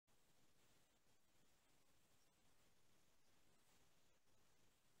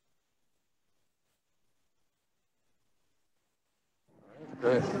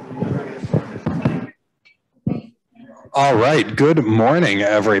Great. All right, good morning,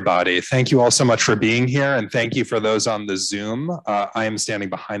 everybody. Thank you all so much for being here, and thank you for those on the Zoom. I am standing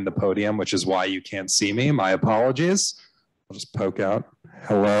behind the podium, which is why you can't see me. My apologies. I'll just poke out.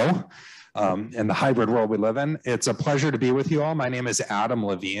 Hello. In the hybrid world we live in. It's a pleasure to be with you all. My name is Adam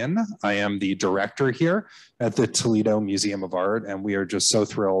Levine. I am the director here at the Toledo Museum of Art, and we are just so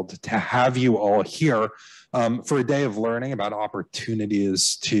thrilled to have you all here for a day of learning about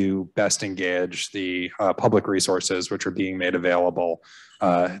opportunities to best engage the public resources which are being made available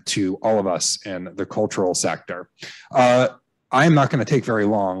to all of us in the cultural sector. I am not going to take very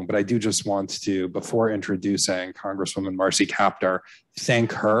long, but I do just want to, before introducing Congresswoman Marcy Kaptur,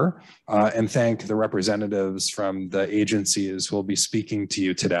 thank her and thank the representatives from the agencies who will be speaking to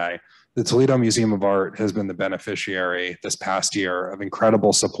you today. The Toledo Museum of Art has been the beneficiary this past year of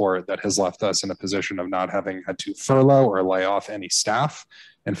incredible support that has left us in a position of not having had to furlough or lay off any staff.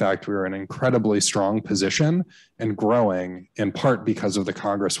 In fact, we're in an incredibly strong position and growing in part because of the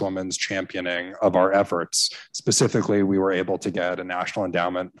Congresswoman's championing of our efforts. Specifically, we were able to get a National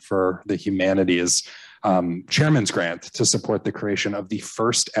Endowment for the Humanities Chairman's Grant to support the creation of the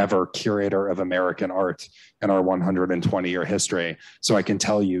first ever curator of American art in our 120-year history. So I can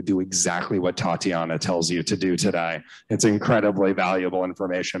tell you, do exactly what Tatiana tells you to do today. It's incredibly valuable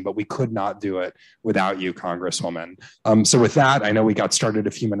information, but we could not do it without you, Congresswoman. So with that, I know we got started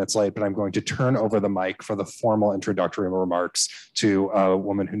a few minutes late, but I'm going to turn over the mic for the formal introductory remarks to a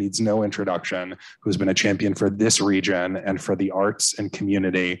woman who needs no introduction, who's been a champion for this region and for the arts and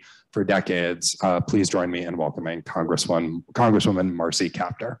community for decades. Please join me in welcoming Congresswoman Marcy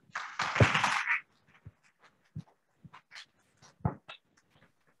Kaptur.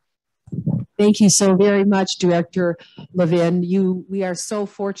 Thank you so very much, Director Levin. We are so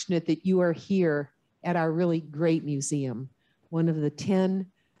fortunate that you are here at our really great museum, one of the 10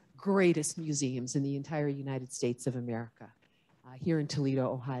 greatest museums in the entire United States of America, here in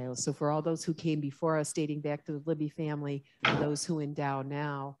Toledo, Ohio. So for all those who came before us, dating back to the Libby family, and those who endow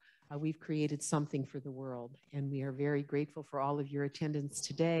now, we've created something for the world. And we are very grateful for all of your attendance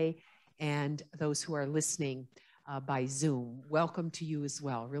today and those who are listening by Zoom. Welcome to you as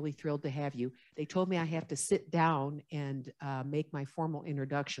well. Really thrilled to have you. They told me I have to sit down and make my formal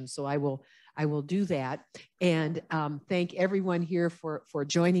introduction, so I will do that. And thank everyone here for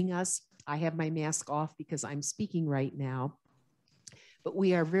joining us. I have my mask off because I'm speaking right now, but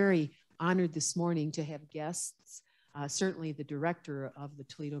we are very honored this morning to have guests, certainly the director of the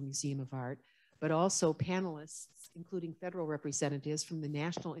Toledo Museum of Art, but also panelists, including federal representatives from the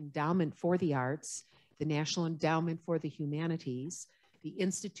National Endowment for the Arts, the National Endowment for the Humanities, the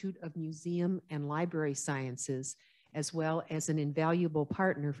Institute of Museum and Library Sciences, as well as an invaluable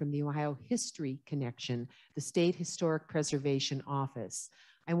partner from the Ohio History Connection, the State Historic Preservation Office.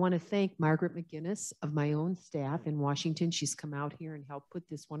 I want to thank Margaret McGinnis of my own staff in Washington. She's come out here and helped put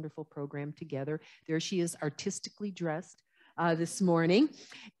this wonderful program together. There she is, artistically dressed this morning.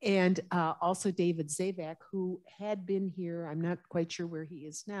 And also David Zabak, who had been here, I'm not quite sure where he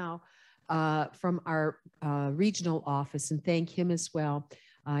is now, from our regional office, and thank him as well,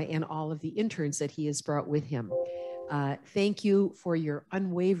 and all of the interns that he has brought with him. Thank you for your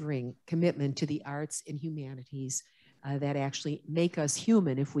unwavering commitment to the arts and humanities that actually make us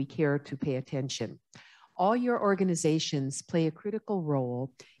human if we care to pay attention. All your organizations play a critical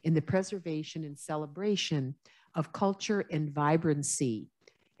role in the preservation and celebration of culture and vibrancy,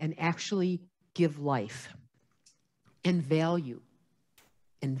 and actually give life and value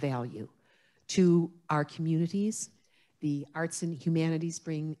to our communities. The arts and humanities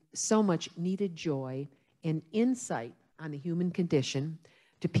bring so much needed joy and insight on the human condition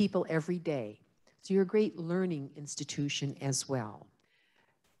to people every day. So you're a great learning institution as well.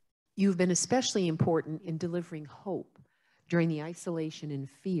 You've been especially important in delivering hope during the isolation and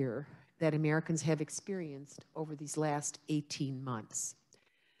fear that Americans have experienced over these last 18 months.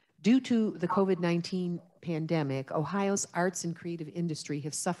 Due to the COVID-19 pandemic, Ohio's arts and creative industry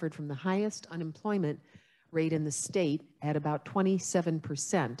have suffered from the highest unemployment rate in the state at about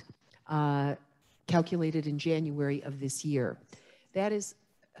 27%, calculated in January of this year. That is,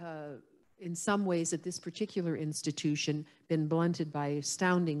 in some ways, at this particular institution, been blunted by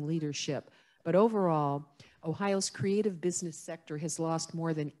astounding leadership. But overall, Ohio's creative business sector has lost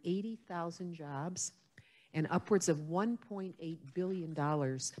more than 80,000 jobs and upwards of $1.8 billion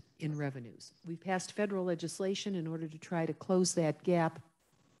in revenues. We passed federal legislation in order to try to close that gap.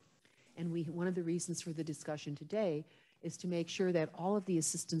 And one of the reasons for the discussion today is to make sure that all of the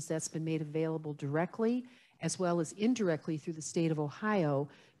assistance that's been made available directly as well as indirectly through the state of Ohio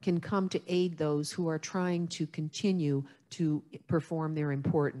can come to aid those who are trying to continue to perform their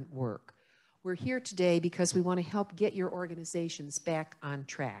important work. We're here today because we want to help get your organizations back on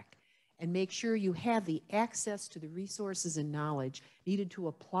track and make sure you have the access to the resources and knowledge needed to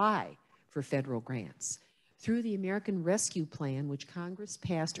apply for federal grants. Through the American Rescue Plan, which Congress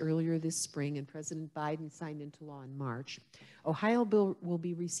passed earlier this spring and President Biden signed into law in March, Ohio will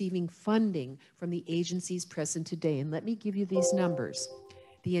be receiving funding from the agencies present today. And let me give you these numbers.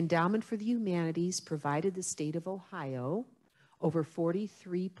 The Endowment for the Humanities provided the state of Ohio over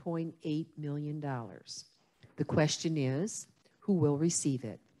 $43.8 million. The question is, who will receive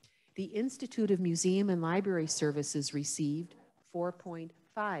it? The Institute of Museum and Library Services received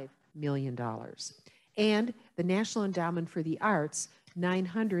 $4.5 million. And the National Endowment for the Arts,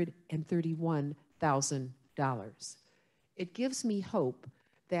 $931,000. It gives me hope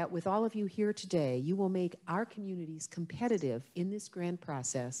that with all of you here today, you will make our communities competitive in this grant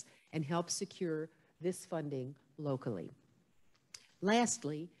process and help secure this funding locally.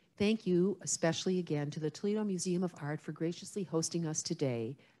 Lastly, thank you especially again to the Toledo Museum of Art for graciously hosting us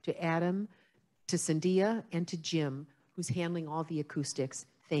today, to Adam, to Sandia, and to Jim, who's handling all the acoustics.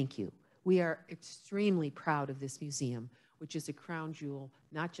 Thank you. We are extremely proud of this museum, which is a crown jewel,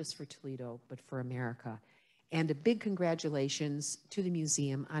 not just for Toledo, but for America. And a big congratulations to the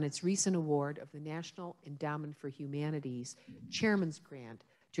museum on its recent award of the National Endowment for Humanities Chairman's Grant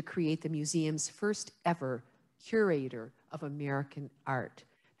to create the museum's first ever curator of American art.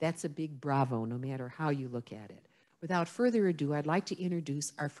 That's a big bravo, no matter how you look at it. Without further ado, I'd like to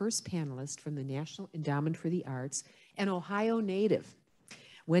introduce our first panelist from the National Endowment for the Arts, an Ohio native,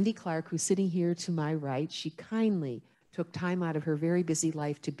 Wendy Clark, who's sitting here to my right. She kindly took time out of her very busy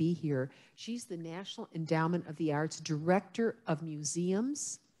life to be here. She's the National Endowment of the Arts Director of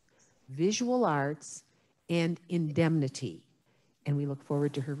Museums, Visual Arts, and Indemnity. And we look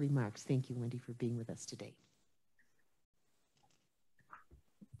forward to her remarks. Thank you, Wendy, for being with us today.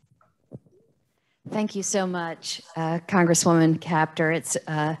 Thank you so much, Congresswoman Kaptur. It's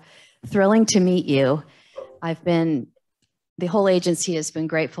thrilling to meet you. The whole agency has been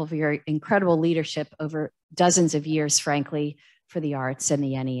grateful for your incredible leadership over dozens of years, frankly, for the arts and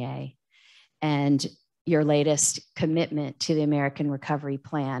the NEA, and your latest commitment to the American Recovery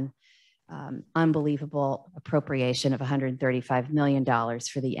Plan, unbelievable appropriation of $135 million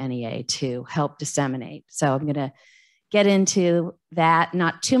for the NEA to help disseminate. So I'm going to get into that,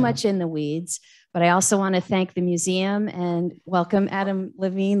 not too much in the weeds, but I also want to thank the museum and welcome Adam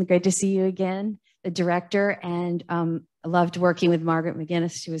Levine. Great to see you again, the director, and I loved working with Margaret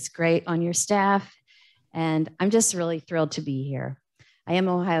McGinnis. She was great on your staff. And I'm just really thrilled to be here. I am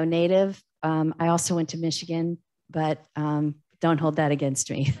an Ohio native. I also went to Michigan, but don't hold that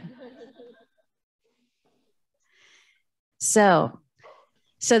against me. So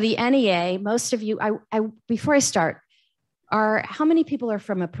the NEA, most of you, before I start, how many people are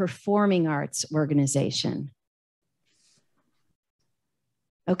from a performing arts organization?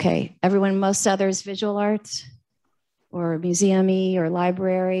 Okay, everyone, most others, visual arts? Or museum-y or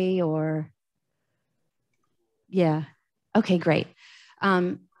library or, yeah, okay, great.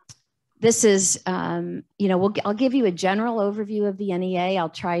 This is, I'll give you a general overview of the NEA. I'll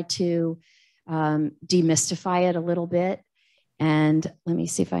try to demystify it a little bit. And let me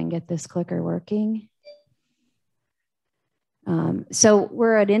see if I can get this clicker working. So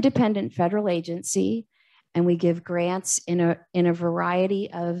we're an independent federal agency, and we give grants in a variety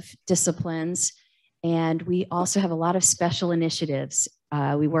of disciplines. And we also have a lot of special initiatives.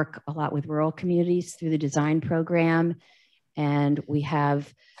 We work a lot with rural communities through the design program. And we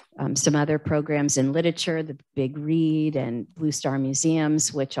have some other programs in literature, the Big Read and Blue Star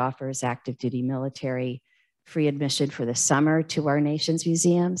Museums, which offers active duty military free admission for the summer to our nation's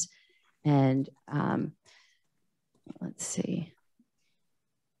museums. And let's see.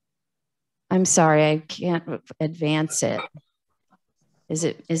 I'm sorry, I can't advance it. Is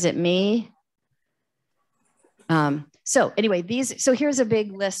it me? So anyway, here's a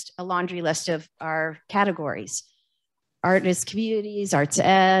big list, a laundry list of our categories. Artist communities, arts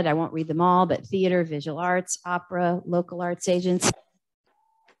ed, I won't read them all, but theater, visual arts, opera, local arts agents.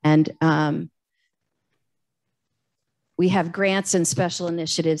 And we have grants and special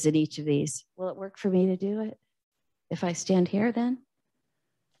initiatives in each of these. Will it work for me to do it? If I stand here then?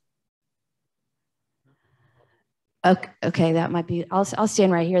 Okay, that might be, I'll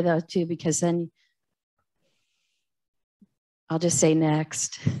stand right here though too, because then I'll just say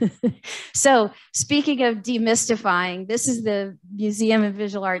next. So speaking of demystifying, this is the Museum of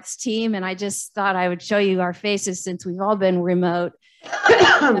Visual Arts team, and I just thought I would show you our faces since we've all been remote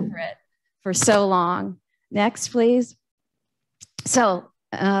separate for so long. Next, please. So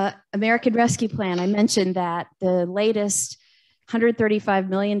American Rescue Plan, I mentioned that the latest $135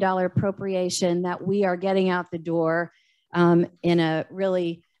 million appropriation that we are getting out the door in a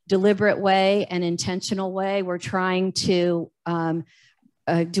really deliberate way and intentional way. We're trying to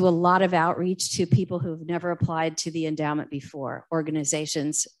do a lot of outreach to people who've never applied to the endowment before,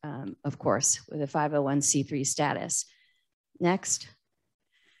 organizations, of course, with a 501c3 status. Next.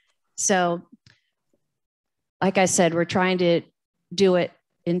 So, like I said, we're trying to do it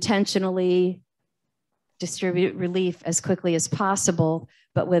intentionally, distribute relief as quickly as possible,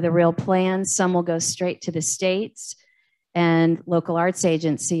 but with a real plan. Some will go straight to the states and local arts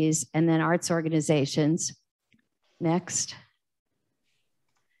agencies and then arts organizations. Next.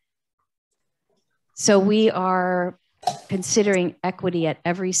 So we are considering equity at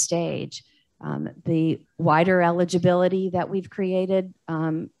every stage. The wider eligibility that we've created,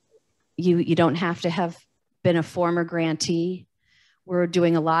 you don't have to have been a former grantee. We're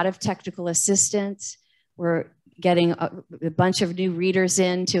doing a lot of technical assistance. We're getting a bunch of new readers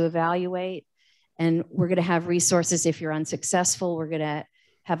in to evaluate, and we're going to have resources if you're unsuccessful. We're going to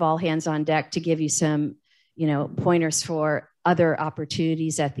have all hands on deck to give you some, pointers for other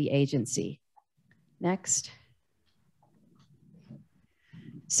opportunities at the agency. Next.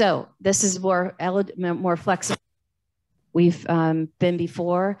 So this is more flexible. We've been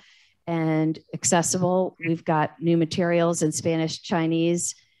before and accessible. We've got new materials in Spanish,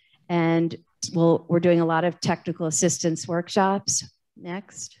 Chinese, and we're doing a lot of technical assistance workshops.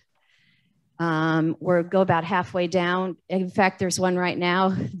 Next. We'll go about halfway down. In fact, there's one right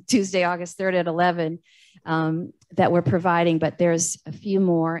now, Tuesday, August 3rd at 11, that we're providing, but there's a few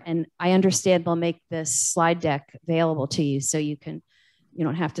more. And I understand they'll make this slide deck available to you so you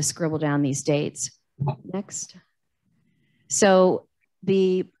don't have to scribble down these dates. Next. So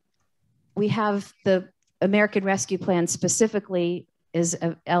we have the American Rescue Plan specifically is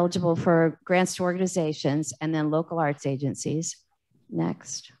eligible for grants to organizations and then local arts agencies.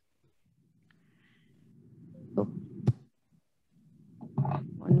 Next. Oh.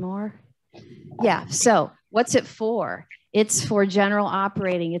 One more. Yeah, so what's it for? It's for general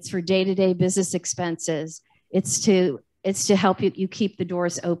operating. It's for day-to-day business expenses. It's to help you keep the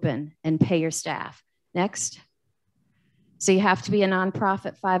doors open and pay your staff. Next. So you have to be a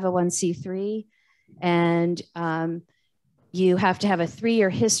nonprofit 501c3, and you have to have a 3-year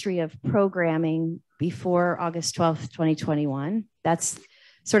history of programming before August 12th, 2021. That's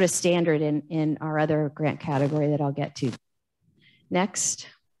sort of standard in our other grant category that I'll get to. Next.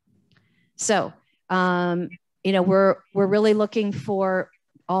 So, we're really looking for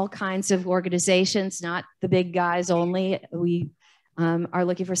all kinds of organizations, not the big guys only. We are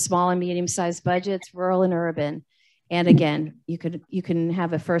looking for small and medium-sized budgets, rural and urban. And again, you can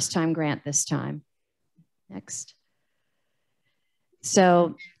have a first-time grant this time. Next.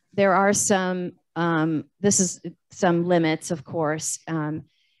 So there are some limits, of course,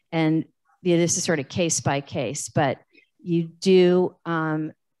 and this is sort of case by case, but you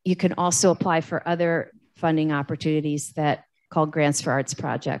can also apply for other funding opportunities that called grants for arts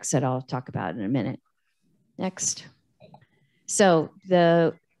projects that I'll talk about in a minute. Next. So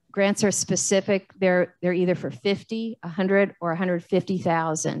the grants are specific. They're either for 50, 100, or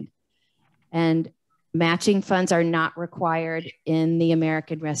 150,000. And matching funds are not required in the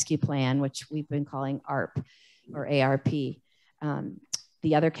American Rescue Plan, which we've been calling ARP or ARP.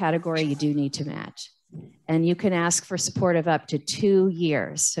 The other category you do need to match. And you can ask for support of up to 2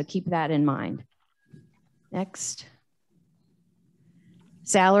 years. So keep that in mind. Next.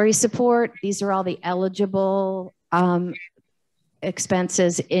 Salary support. These are all the eligible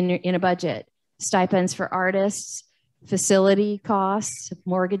expenses in a budget. Stipends for artists, facility costs,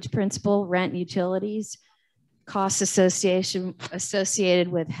 mortgage principal, rent, utilities, costs associated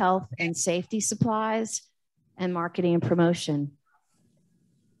with health and safety supplies, and marketing and promotion.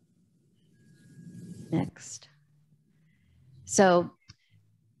 Next. So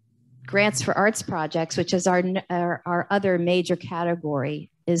grants for arts projects, which is our other major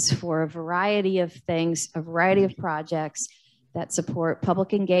category, is for a variety of things, a variety of projects that support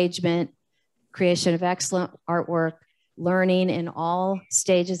public engagement, creation of excellent artwork, learning in all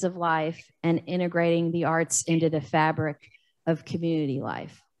stages of life, and integrating the arts into the fabric of community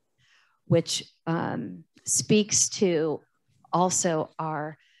life, which speaks to also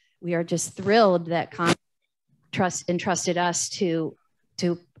we are just thrilled that Congress entrusted us to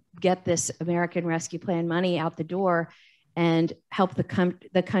get this American Rescue Plan money out the door and help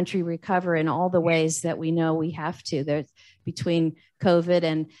the country recover in all the ways that we know we have to. There's between COVID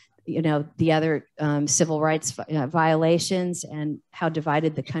and the other civil rights violations and how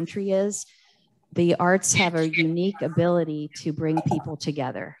divided the country is. the arts have a unique ability to bring people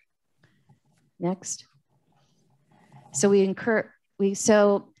together. Next. So we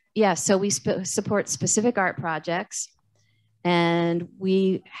support specific art projects, and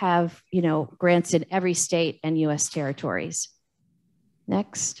we have, grants in every state and US territories.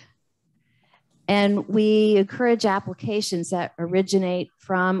 Next. And we encourage applications that originate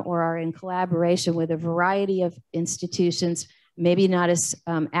from or are in collaboration with a variety of institutions, maybe not as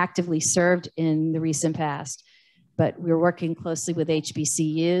actively served in the recent past, but we're working closely with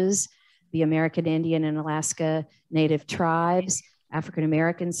HBCUs, the American Indian and Alaska Native tribes, African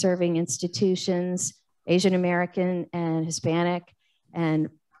American serving institutions, Asian American and Hispanic, and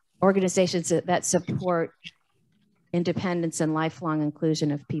organizations that support independence and lifelong inclusion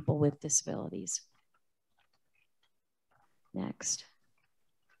of people with disabilities. Next.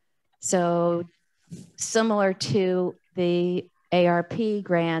 So similar to the ARP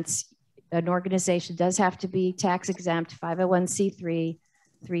grants, an organization does have to be tax exempt, 501c3,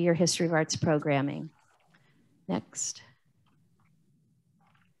 3-year history of arts programming. Next.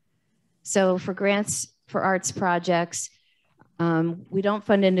 So for grants for arts projects, we don't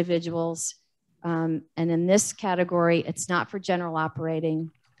fund individuals. And in this category, it's not for general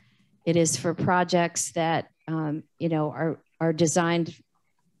operating. It is for projects that are designed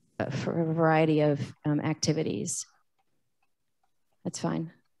for a variety of activities. That's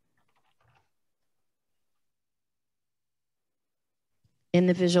fine. In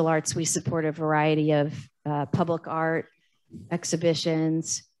the visual arts, we support a variety of public art,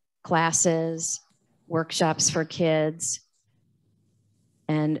 exhibitions, classes, workshops for kids.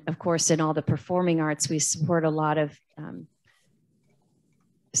 And of course, in all the performing arts, we support a lot of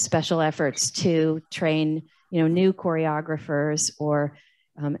special efforts to train, new choreographers or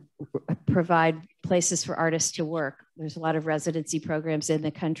provide places for artists to work. There's a lot of residency programs in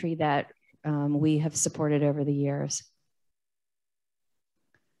the country that we have supported over the years.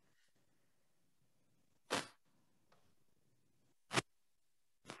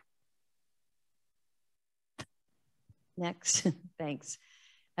 Next, thanks.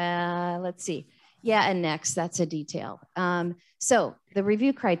 Let's see. Yeah, and next, that's a detail. So the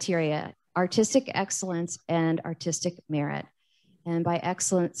review criteria, artistic excellence and artistic merit. And by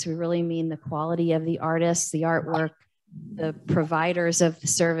excellence, we really mean the quality of the artists, the artwork, the providers of the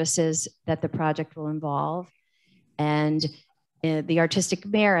services that the project will involve. And the artistic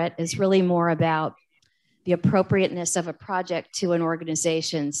merit is really more about the appropriateness of a project to an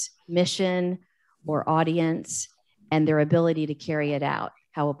organization's mission or audience and their ability to carry it out.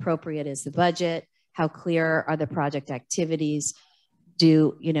 How appropriate is the budget? How clear are the project activities?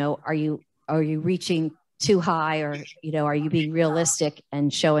 Are you reaching too high, or are you being realistic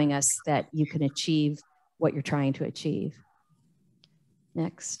and showing us that you can achieve what you're trying to achieve?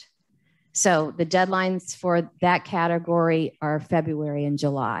 Next. So the deadlines for that category are February and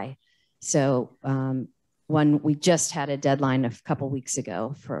July. So we just had a deadline a couple weeks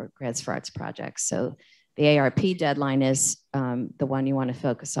ago for grants for arts projects. So the ARP deadline is the one you want to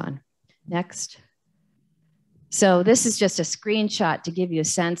focus on. Next. So this is just a screenshot to give you a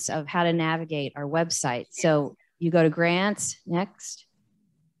sense of how to navigate our website. So you go to grants, next.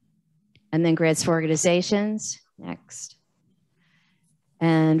 And then grants for organizations, next.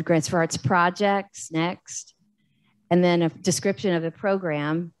 And grants for arts projects, next. And then a description of the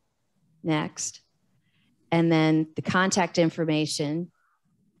program, next. And then the contact information.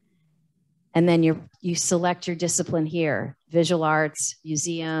 And then you select your discipline here: visual arts,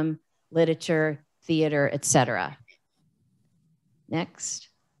 museum, literature, theater, etc. Next.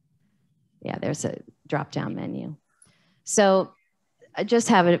 Yeah, there's a drop-down menu. So I just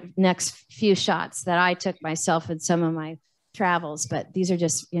have a next few shots that I took myself in some of my travels, but these are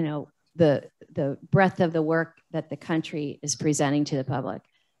just, the breadth of the work that the country is presenting to the public.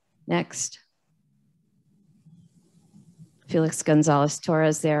 Next. Felix Gonzalez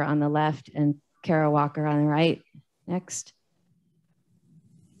Torres there on the left and Kara Walker on the right. Next.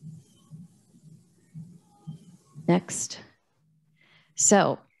 Next.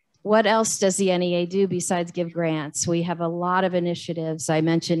 So what else does the NEA do besides give grants? We have a lot of initiatives. I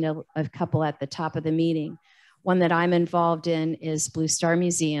mentioned a couple at the top of the meeting. One that I'm involved in is Blue Star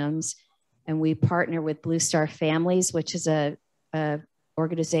Museums, and we partner with Blue Star Families, which is a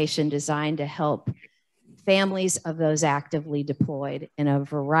organization designed to help families of those actively deployed in a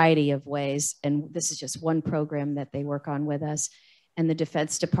variety of ways. And this is just one program that they work on with us. And the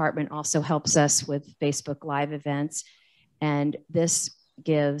Defense Department also helps us with Facebook Live events. And this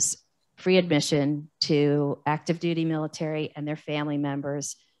gives free admission to active duty military and their family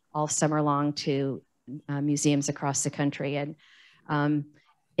members all summer long to museums across the country. And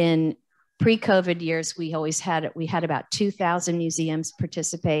in pre-COVID years, we had about 2,000 museums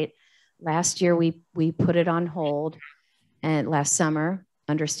participate. Last year, we put it on hold, and last summer,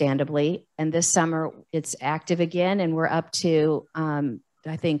 understandably, and this summer it's active again, and we're up to, I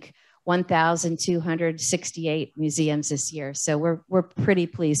think, 1,268 museums this year. So we're pretty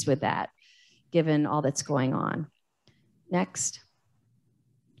pleased with that, given all that's going on. Next.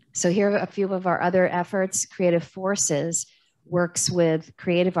 So here are a few of our other efforts. Creative Forces works with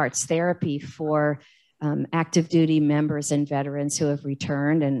creative arts therapy for active duty members and veterans who have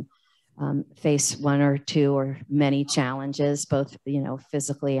returned and face one or two or many challenges, both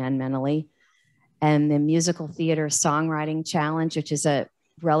physically and mentally. And the Musical Theater Songwriting Challenge, which is a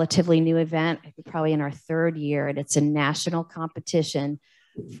relatively new event, probably in our third year, and it's a national competition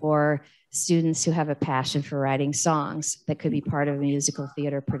for students who have a passion for writing songs that could be part of a musical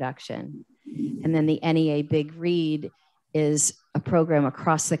theater production. And then the NEA Big Read is a program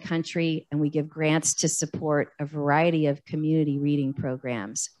across the country, and we give grants to support a variety of community reading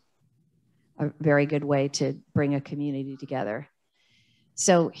programs. A very good way to bring a community together.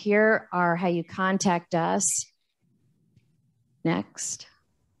 So here are how you contact us. Next.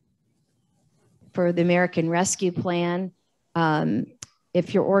 For the American Rescue Plan,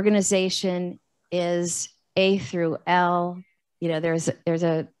 if your organization is A through L, there's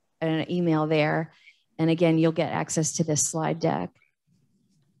an email there. And again, you'll get access to this slide deck.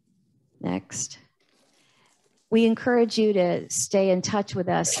 Next. We encourage you to stay in touch with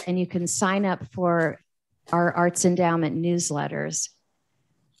us, and you can sign up for our Arts Endowment newsletters.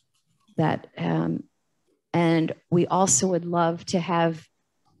 And we also would love to have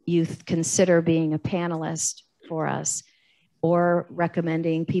you consider being a panelist for us, or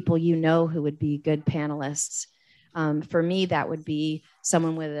recommending people who would be good panelists. For me, that would be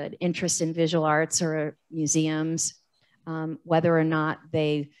someone with an interest in visual arts or museums, whether or not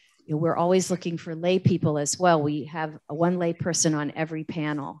we're always looking for lay people as well. We have one lay person on every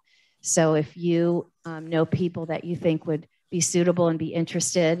panel. So if you know people that you think would be suitable and be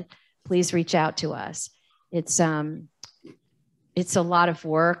interested, please reach out to us. It's a lot of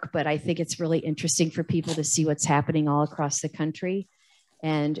work, but I think it's really interesting for people to see what's happening all across the country.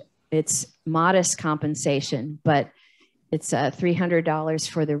 And it's modest compensation, but it's $300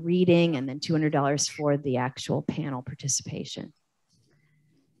 for the reading and then $200 for the actual panel participation.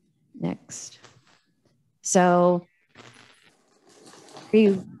 Next. So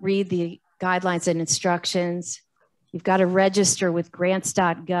you read the guidelines and instructions. You've got to register with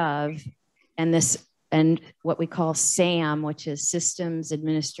grants.gov and what we call SAM, which is Systems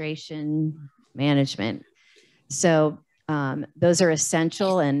Administration Management. So those are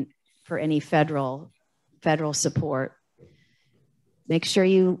essential and for any federal support. Make sure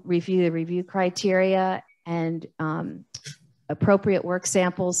you review the review criteria and appropriate work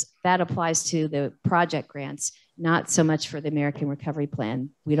samples. That applies to the project grants, not so much for the American Recovery Plan.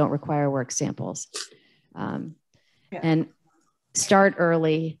 We don't require work samples. And start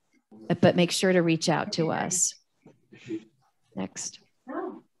early, but make sure to reach out to us. Next.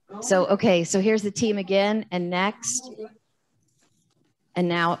 So, okay, so here's the team again, and next. And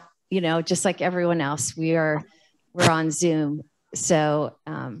now, just like everyone else, we're on Zoom. So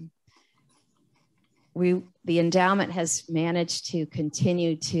the endowment has managed to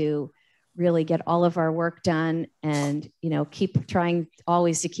continue to really get all of our work done and, keep trying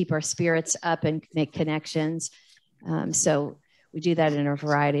always to keep our spirits up and make connections. So we do that in a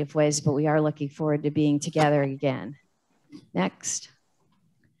variety of ways, but we are looking forward to being together again. Next.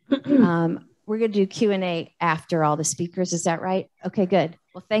 We're going to do Q&A after all the speakers. Is that right? Okay, good.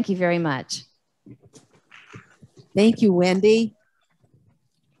 Well, thank you very much. Thank you, Wendy.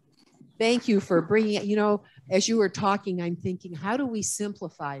 Thank you for bringing it. As you were talking, I'm thinking, how do we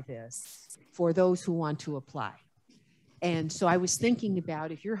simplify this for those who want to apply? And so I was thinking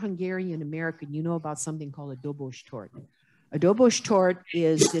about, if you're Hungarian American, you know about something called a dobos tort. A dobos tort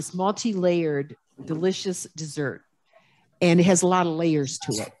is this multi-layered, delicious dessert, and it has a lot of layers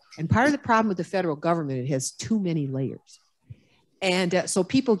to it. And part of the problem with the federal government, it has too many layers. And so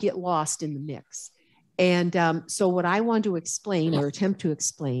people get lost in the mix. And so what I want to explain, or attempt to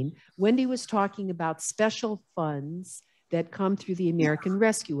explain, Wendy was talking about special funds that come through the American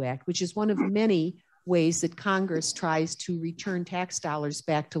Rescue Act, which is one of many ways that Congress tries to return tax dollars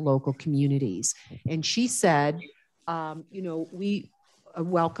back to local communities. And she said, we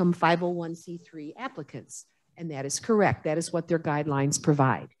welcome 501c3 applicants. And that is correct. That is what their guidelines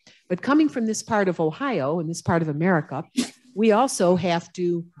provide. But coming from this part of Ohio and this part of America, we also have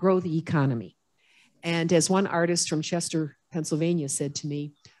to grow the economy. And as one artist from Chester, Pennsylvania said to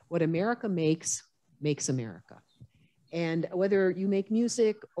me, what America makes, makes America. And whether you make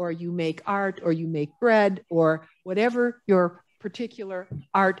music or you make art or you make bread or whatever your particular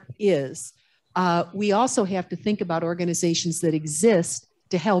art is, we also have to think about organizations that exist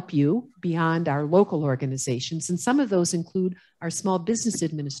to help you beyond our local organizations. And some of those include our Small Business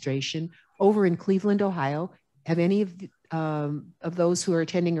Administration over in Cleveland, Ohio. Have any of those who are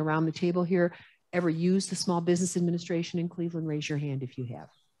attending around the table here ever used the Small Business Administration in Cleveland? Raise your hand if you have.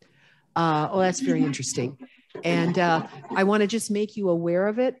 Oh, that's very interesting. And I want to just make you aware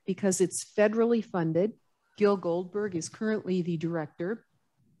of it because it's federally funded. Gil Goldberg is currently the director,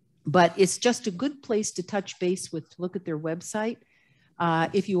 but it's just a good place to touch base with, to look at their website.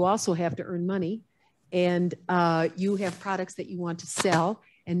 If you also have to earn money and you have products that you want to sell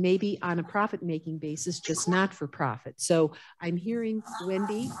and maybe on a profit-making basis, just not for profit. So I'm hearing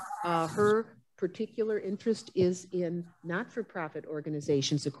Wendy, her particular interest is in not-for-profit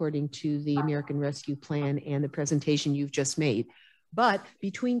organizations according to the American Rescue Plan and the presentation you've just made. But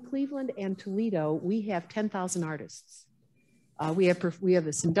between Cleveland and Toledo, we have 10,000 artists. We have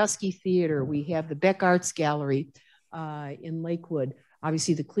the Sandusky Theater, we have the Beck Arts Gallery in Lakewood,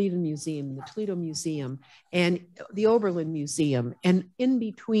 obviously the Cleveland Museum, the Toledo Museum, and the Oberlin Museum, and in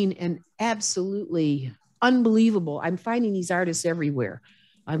between, and absolutely unbelievable. I'm finding these artists everywhere.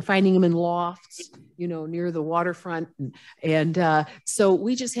 I'm finding them in lofts, you know, near the waterfront. And so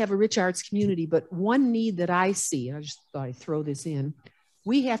we just have a rich arts community. But one need that I see, and I just thought I'd throw this in,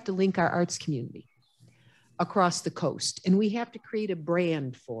 we have to link our arts community across the coast, and we have to create a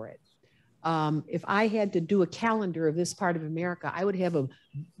brand for it. If I had to do a calendar of this part of America, I would have a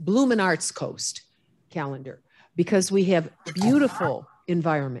Bloomin' Arts Coast calendar because we have beautiful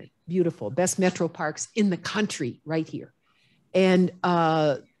environment, beautiful, best metro parks in the country right here. And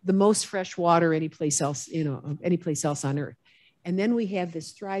the most fresh water anyplace else, you know, anyplace else on earth. And then we have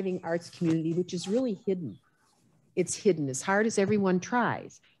this thriving arts community, which is really hidden. It's hidden. As hard as everyone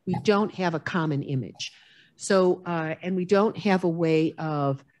tries, we don't have a common image. So, and we don't have a way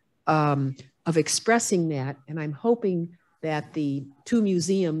of expressing that. And I'm hoping that the two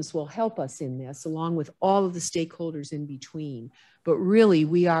museums will help us in this, along with all of the stakeholders in between. But really,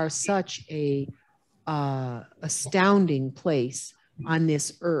 we are such a astounding place on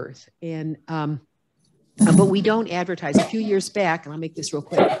this earth. And, but we don't advertise. A few years back, and I'll make this real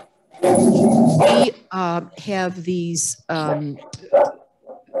quick, we have these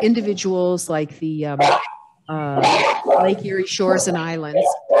individuals like the Lake Erie Shores and Islands.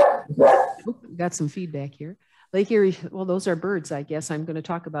 Oop, got some feedback here. Lake Erie, well, those are birds, I guess. I'm going to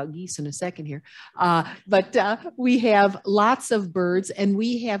talk about geese in a second here. But we have lots of birds, and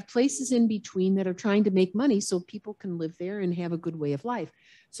we have places in between that are trying to make money so people can live there and have a good way of life.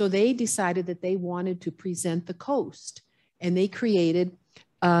 So they decided that they wanted to present the coast, and they created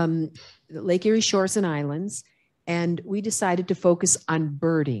Lake Erie Shores and Islands, and we decided to focus on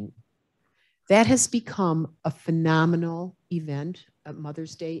birding. That has become a phenomenal event at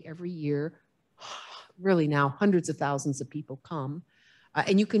Mother's Day every year. Really now hundreds of thousands of people come,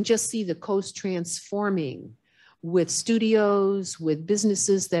 and you can just see the coast transforming with studios, with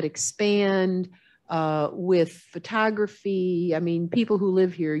businesses that expand, with photography. I mean, people who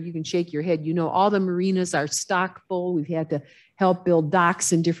live here, you can shake your head. You know, all the marinas are stock full. We've had to help build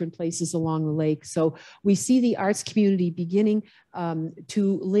docks in different places along the lake. So we see the arts community beginning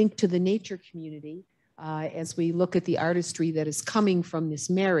to link to the nature community as we look at the artistry that is coming from this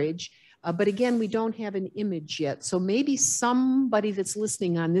marriage. But again, we don't have an image yet. So maybe somebody that's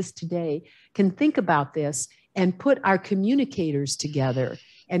listening on this today can think about this and put our communicators together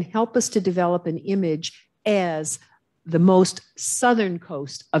and help us to develop an image as the most southern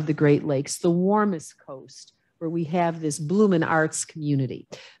coast of the Great Lakes, the warmest coast, where we have this bloomin' arts community.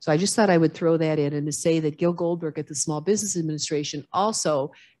 So I just thought I would throw that in, and to say that Gil Goldberg at the Small Business Administration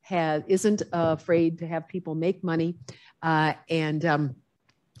also isn't afraid to have people make money and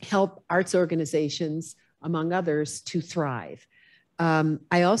help arts organizations, among others, to thrive.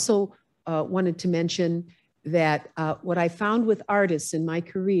 I also wanted to mention that what I found with artists in my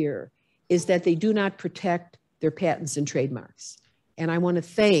career is that they do not protect their patents and trademarks. And I want to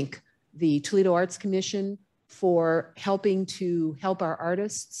thank the Toledo Arts Commission for helping to help our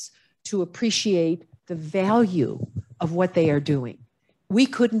artists to appreciate the value of what they are doing. We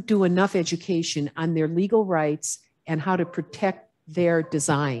couldn't do enough education on their legal rights and how to protect their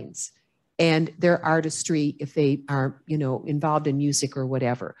designs and their artistry if they are, you know, involved in music or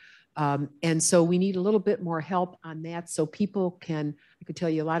whatever. And so we need a little bit more help on that so people can, I could tell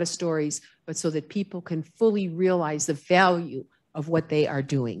you a lot of stories, but so that people can fully realize the value of what they are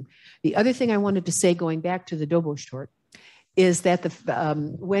doing. The other thing I wanted to say, going back to the Dobosh tort, is that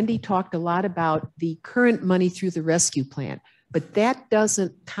Wendy talked a lot about the current money through the rescue plan, but that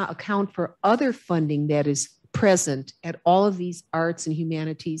doesn't account for other funding that is present at all of these arts and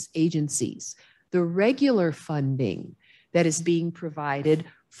humanities agencies. The regular funding that is being provided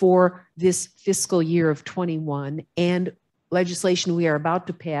for this fiscal year of 21 and legislation we are about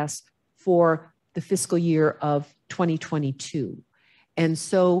to pass for the fiscal year of 2022. And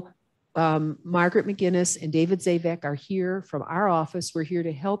so Margaret McGinnis and David Zavek are here from our office. We're here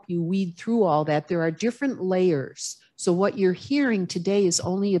to help you weed through all that. There are different layers. So what you're hearing today is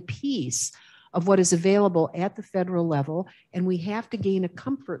only a piece of what is available at the federal level, and we have to gain a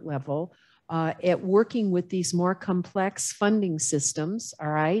comfort level at working with these more complex funding systems, all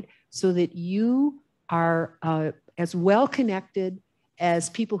right, so that you are as well connected as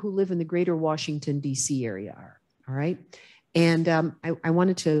people who live in the greater Washington, D.C. area are, all right? And I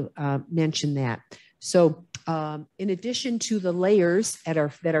wanted to mention that. So in addition to the layers that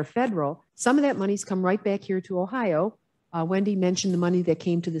are federal, some of that money's come right back here to Ohio. Wendy mentioned the money that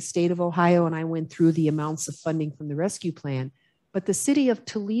came to the state of Ohio, and I went through the amounts of funding from the rescue plan. But the city of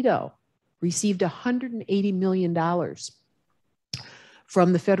Toledo received $180 million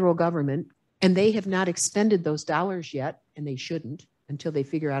from the federal government, and they have not expended those dollars yet, and they shouldn't until they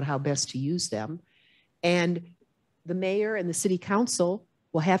figure out how best to use them. And the mayor and the city council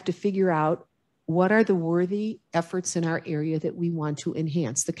will have to figure out what are the worthy efforts in our area that we want to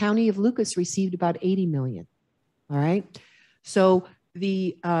enhance. The county of Lucas received about 80 million. All right. So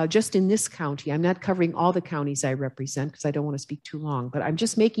just in this county, I'm not covering all the counties I represent because I don't want to speak too long, but I'm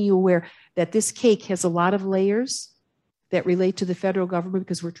just making you aware that this cake has a lot of layers that relate to the federal government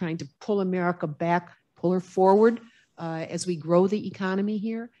because we're trying to pull America back, pull her forward as we grow the economy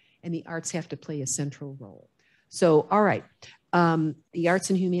here, and the arts have to play a central role. So, all right. The arts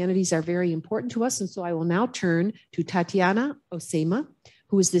and humanities are very important to us. And so I will now turn to Tatiana Osema,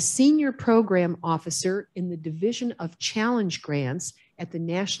 who is the Senior Program Officer in the Division of Challenge Grants at the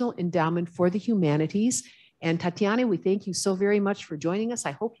National Endowment for the Humanities. And Tatiana, we thank you so very much for joining us.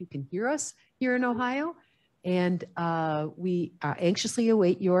 I hope you can hear us here in Ohio. And we anxiously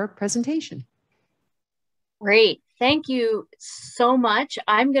await your presentation. Great. Thank you so much.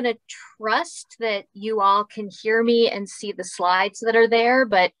 I'm going to trust that you all can hear me and see the slides that are there.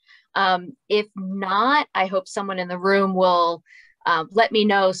 But if not, I hope someone in the room will let me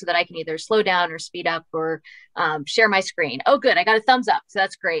know so that I can either slow down or speed up or share my screen. Oh, good. I got a thumbs up. So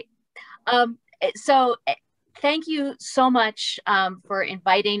that's great. Thank you so much for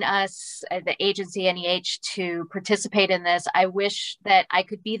inviting us, the agency NEH, to participate in this. I wish that I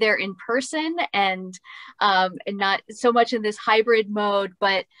could be there in person and not so much in this hybrid mode,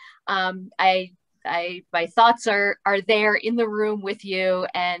 but my thoughts are there in the room with you,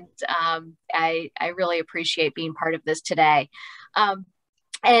 and I really appreciate being part of this today.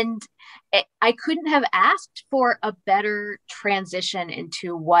 And I couldn't have asked for a better transition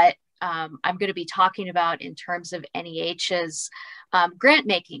into what I'm going to be talking about in terms of NEH's grant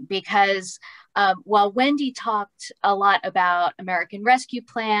making, because while Wendy talked a lot about American Rescue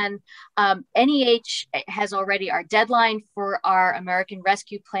Plan, NEH has already, our deadline for our American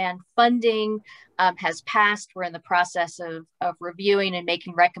Rescue Plan funding has passed. We're in the process of reviewing and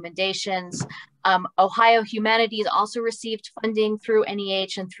making recommendations. Ohio Humanities also received funding through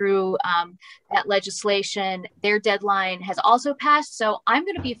NEH and through that legislation. Their deadline has also passed. So I'm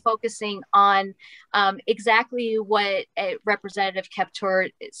going to be focusing on exactly what Representative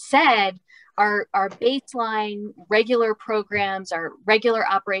Kaptur said, our baseline regular programs, our regular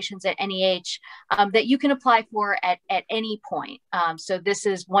operations at NEH that you can apply for at any point. So this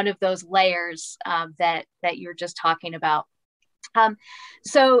is one of those layers that you're just talking about.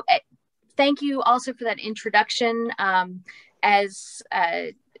 Thank you also for that introduction. As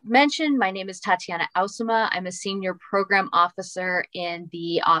mentioned, my name is Tatiana Osema. I'm a senior program officer in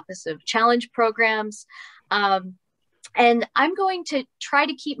the Office of Challenge Programs. And I'm going to try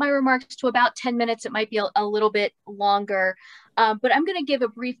to keep my remarks to about 10 minutes. It might be a little bit longer, but I'm going to give a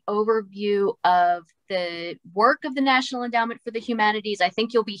brief overview of the work of the National Endowment for the Humanities. I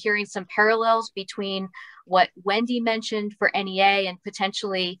think you'll be hearing some parallels between what Wendy mentioned for NEA and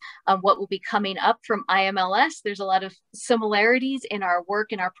potentially what will be coming up from IMLS. There's a lot of similarities in our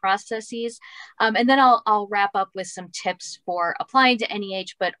work and our processes. And then I'll wrap up with some tips for applying to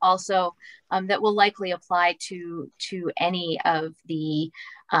NEH, but also that will likely apply to any of the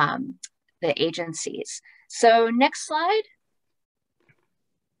agencies. So next slide.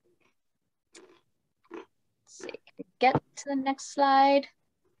 Let's see, get to the next slide.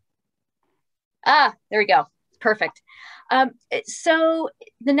 Ah, there we go. Perfect. So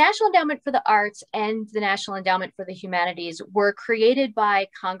the National Endowment for the Arts and the National Endowment for the Humanities were created by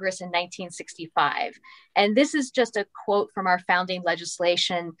Congress in 1965. And this is just a quote from our founding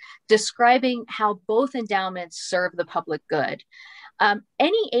legislation describing how both endowments serve the public good.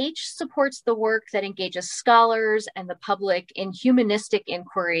 NEH supports the work that engages scholars and the public in humanistic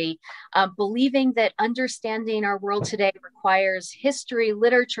inquiry, believing that understanding our world today requires history,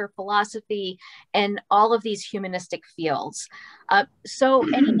 literature, philosophy, and all of these humanistic fields. So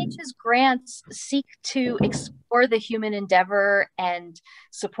NEH's grants seek to explore the human endeavor and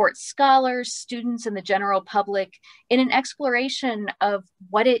support scholars, students, and the general public in an exploration of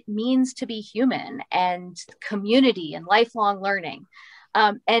what it means to be human and community and lifelong learning.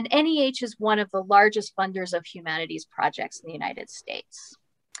 And NEH is one of the largest funders of humanities projects in the United States.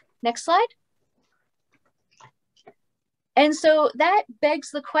 Next slide. And so that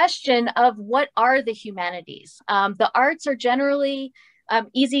begs the question of what are the humanities? The arts are generally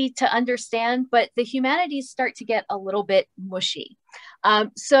easy to understand, but the humanities start to get a little bit mushy.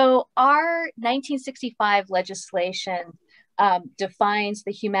 So our 1965 legislation defines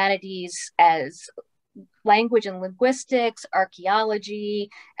the humanities as language and linguistics, archaeology,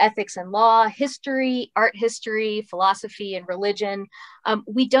 ethics and law, history, art history, philosophy, and religion.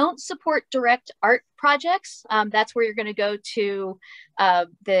 We don't support direct art projects. That's where you're going to go to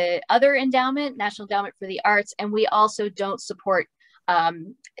the other endowment, National Endowment for the Arts, and we also don't support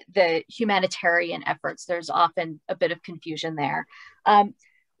the humanitarian efforts. There's often a bit of confusion there.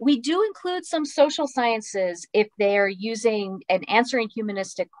 We do include some social sciences if they are using and answering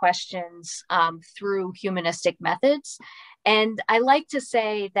humanistic questions through humanistic methods. And I like to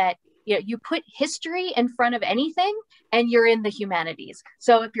say that you put history in front of anything and you're in the humanities.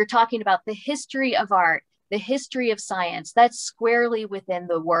 So if you're talking about the history of art, the history of science, that's squarely within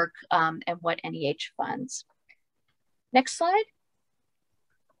the work and what NEH funds. Next slide.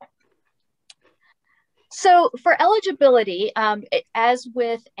 So for eligibility, as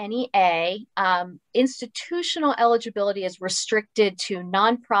with NEA, institutional eligibility is restricted to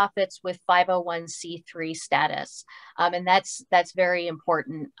nonprofits with 501c3 status. And that's very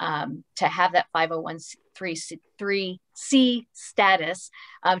important to have that 501c3 status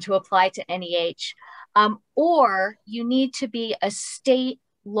to apply to NEH. Or you need to be a state,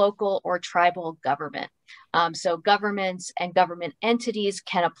 local, or tribal government. So governments and government entities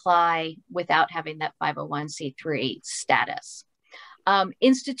can apply without having that 501c3 status.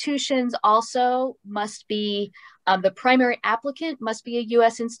 Institutions also must be, the primary applicant must be a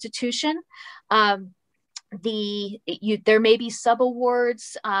US institution. There may be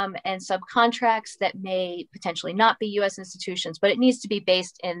subawards and subcontracts that may potentially not be US institutions, but it needs to be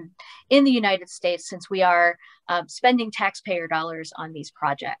based in the United States since we are spending taxpayer dollars on these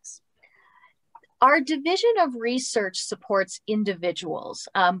projects. Our division of research supports individuals.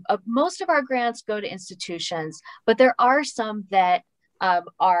 Most of our grants go to institutions, but there are some that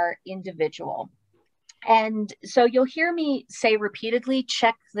are individual. And so you'll hear me say repeatedly,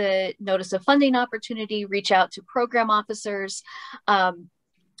 check the notice of funding opportunity, reach out to program officers,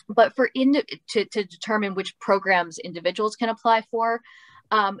 but to determine which programs individuals can apply for.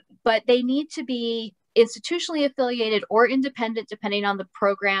 But they need to be institutionally affiliated or independent, depending on the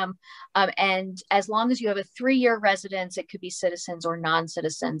program. And as long as you have a 3-year residence, it could be citizens or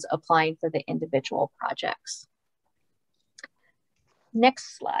non-citizens applying for the individual projects.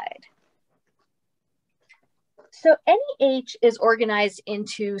 Next slide. So NEH is organized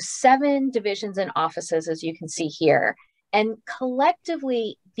into 7 divisions and offices, as you can see here. And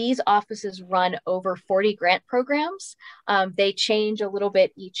collectively, these offices run over 40 grant programs. They change a little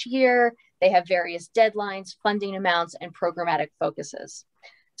bit each year. They have various deadlines, funding amounts, and programmatic focuses.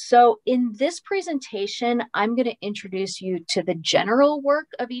 So in this presentation, I'm going to introduce you to the general work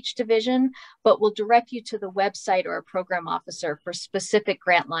of each division, but we'll direct you to the website or a program officer for specific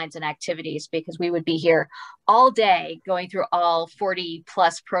grant lines and activities, because we would be here all day going through all 40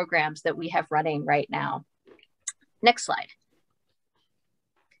 plus programs that we have running right now. Next slide.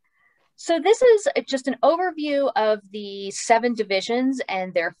 So this is just an overview of the 7 divisions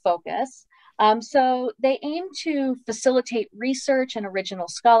and their focus. So they aim to facilitate research and original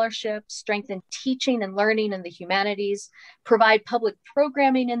scholarship, strengthen teaching and learning in the humanities, provide public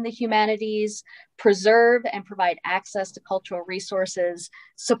programming in the humanities, preserve and provide access to cultural resources,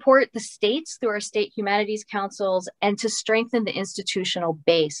 support the states through our state humanities councils, and to strengthen the institutional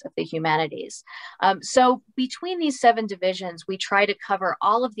base of the humanities. So between these 7 divisions, we try to cover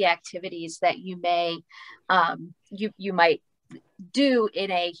all of the activities that you might do in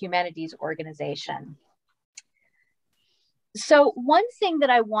a humanities organization. So one thing that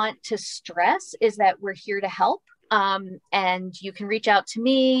I want to stress is that we're here to help. And you can reach out to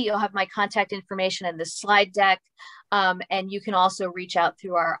me. You'll have my contact information in the slide deck. And you can also reach out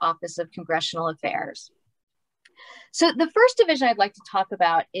through our Office of Congressional Affairs. So the first division I'd like to talk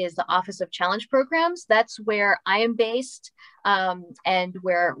about is the Office of Challenge Programs. That's where I am based and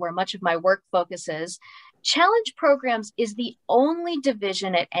where much of my work focuses. Challenge Programs is the only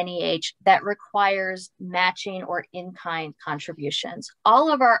division at NEH that requires matching or in-kind contributions.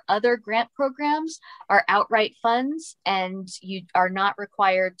 All of our other grant programs are outright funds, and you are not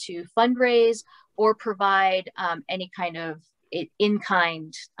required to fundraise or provide any kind of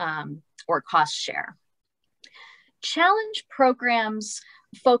in-kind or cost share. Challenge programs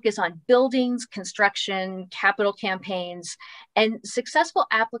focus on buildings, construction, capital campaigns, and successful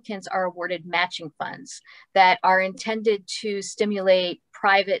applicants are awarded matching funds that are intended to stimulate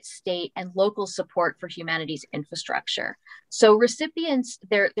private, state, and local support for humanities infrastructure. So recipients,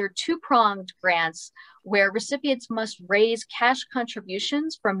 they're two-pronged grants where recipients must raise cash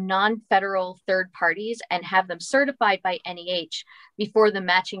contributions from non-federal third parties and have them certified by NEH before the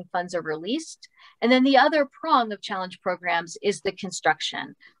matching funds are released. And then the other prong of challenge programs is the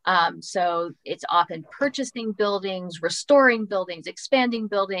construction. So it's often purchasing buildings, restoring buildings, expanding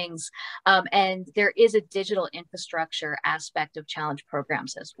buildings, and there is a digital infrastructure aspect of challenge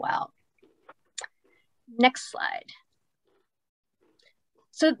programs as well. Next slide.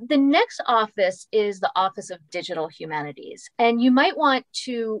 So the next office is the Office of Digital Humanities. And you might want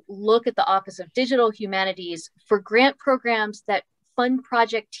to look at the Office of Digital Humanities for grant programs that fund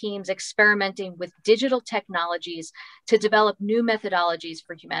project teams experimenting with digital technologies to develop new methodologies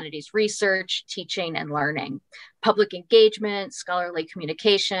for humanities research, teaching, and learning. Public engagement, scholarly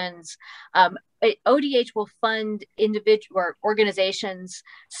communications. ODH will fund individual or organizations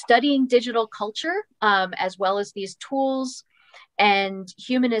studying digital culture as well as these tools, and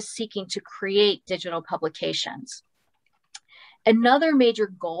humanists seeking to create digital publications. Another major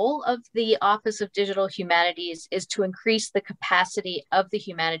goal of the Office of Digital Humanities is to increase the capacity of the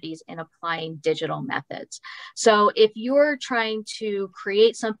humanities in applying digital methods. So if you're trying to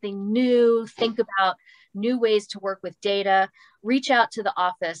create something new, think about new ways to work with data, reach out to the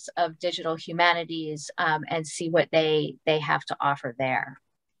Office of Digital Humanities and see what they have to offer there.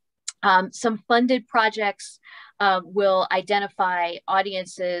 Some funded projects will identify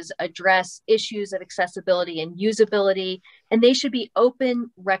audiences, address issues of accessibility and usability, and they should be open,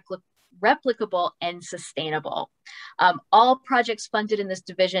 replicable, and sustainable. All projects funded in this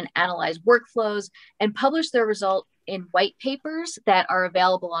division analyze workflows and publish their result in white papers that are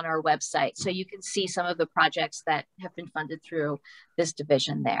available on our website. So you can see some of the projects that have been funded through this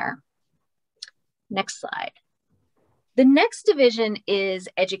division there. Next slide. The next division is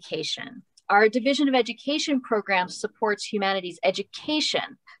education. Our Division of Education programs supports humanities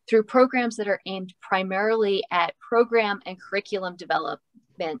education through programs that are aimed primarily at program and curriculum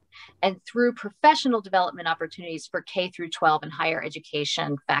development and through professional development opportunities for K through 12 and higher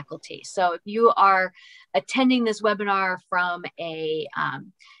education faculty. So if you are attending this webinar from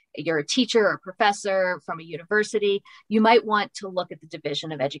you're a teacher or professor from a university, you might want to look at the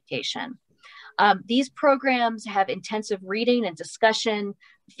Division of Education. These programs have intensive reading and discussion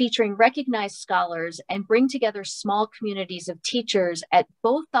featuring recognized scholars and bring together small communities of teachers at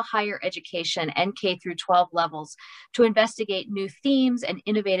both the higher education and K through 12 levels to investigate new themes and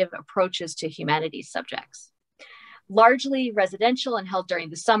innovative approaches to humanities subjects. Largely residential and held during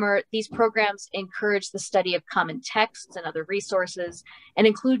the summer, these programs encourage the study of common texts and other resources and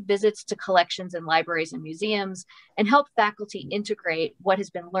include visits to collections in libraries and museums and help faculty integrate what has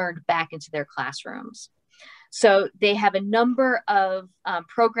been learned back into their classrooms. So they have a number of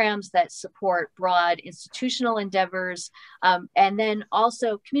programs that support broad institutional endeavors and then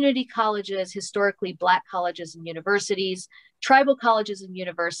also community colleges, historically Black colleges and universities, tribal colleges and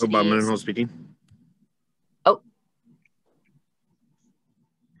universities. Obama speaking. Oh.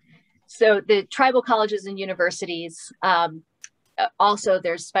 So the tribal colleges and universities, also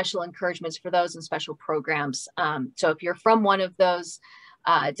there's special encouragements for those and special programs. So if you're from one of those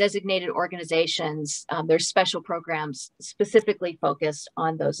designated organizations, there's special programs specifically focused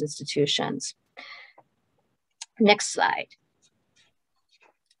on those institutions. Next slide.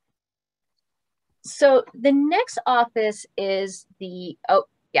 So the next office is the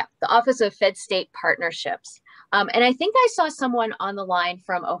Office of Fed State Partnerships. And I think I saw someone on the line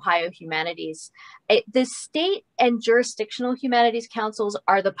from Ohio Humanities. The state and jurisdictional humanities councils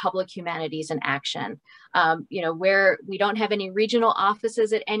are the public humanities in action. Where we don't have any regional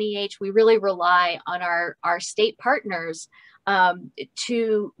offices at NEH, we really rely on our state partners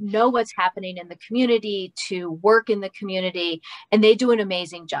to know what's happening in the community, to work in the community, and they do an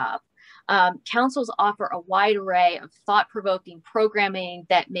amazing job. Councils offer a wide array of thought-provoking programming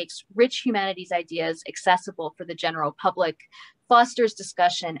that makes rich humanities ideas accessible for the general public, fosters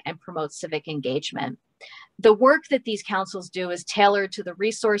discussion, and promotes civic engagement. The work that these councils do is tailored to the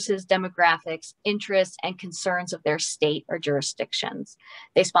resources, demographics, interests, and concerns of their state or jurisdictions.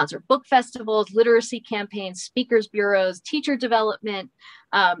 They sponsor book festivals, literacy campaigns, speakers bureaus, teacher development,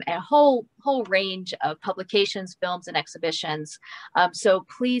 and a whole range of publications, films, and exhibitions. So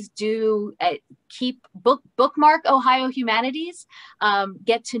please do bookmark Ohio Humanities,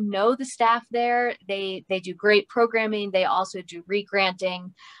 get to know the staff there. They do great programming. They also do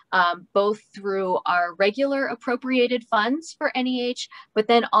regranting, both through our regular appropriated funds for NEH, but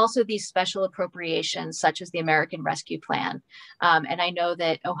then also these special appropriations such as the American Rescue Plan. And I know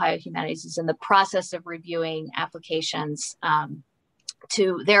that Ohio Humanities is in the process of reviewing applications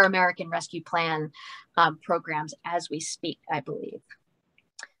to their American Rescue Plan programs as we speak, I believe.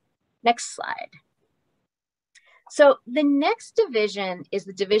 Next slide. So the next division is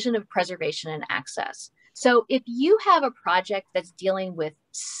the Division of Preservation and Access. So if you have a project that's dealing with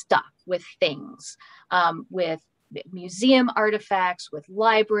stuff, with things, with museum artifacts, with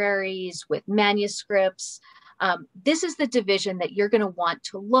libraries, with manuscripts, this is the division that you're going to want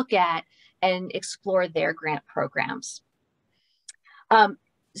to look at and explore their grant programs.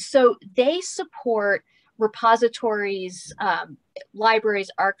 So they support repositories,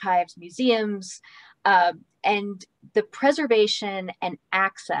 libraries, archives, museums, and the preservation and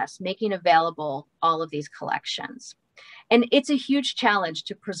access, making available all of these collections. And it's a huge challenge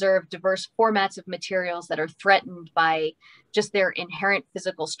to preserve diverse formats of materials that are threatened by just their inherent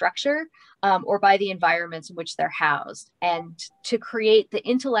physical structure or by the environments in which they're housed, and to create the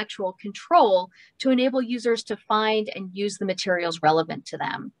intellectual control to enable users to find and use the materials relevant to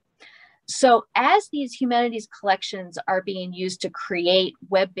them. So as these humanities collections are being used to create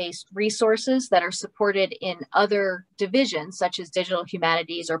web-based resources that are supported in other divisions, such as digital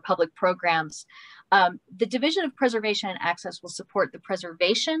humanities or public programs, the Division of Preservation and Access will support the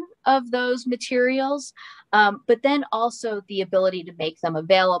preservation of those materials, but then also the ability to make them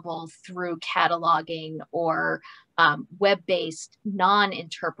available through cataloging or web-based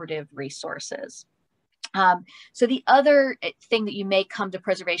non-interpretive resources. So the other thing that you may come to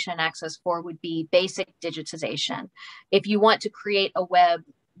preservation and access for would be basic digitization. If you want to create a web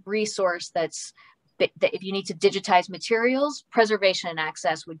resource that if you need to digitize materials, preservation and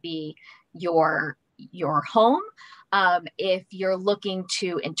access would be your home. If you're looking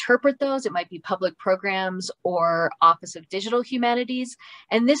to interpret those, it might be public programs or Office of Digital Humanities.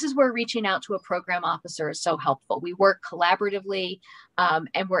 And this is where reaching out to a program officer is so helpful. We work collaboratively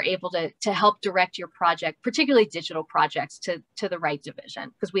and we're able to help direct your project, particularly digital projects, to the right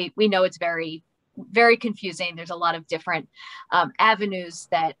division, because we know it's very, very confusing. There's a lot of different avenues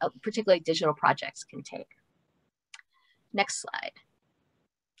that particularly digital projects can take. Next slide.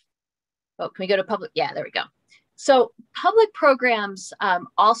 Oh, can we go to public? Yeah, there we go. So public programs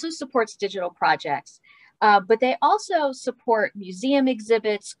also supports digital projects, but they also support museum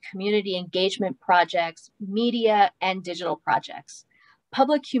exhibits, community engagement projects, media, and digital projects.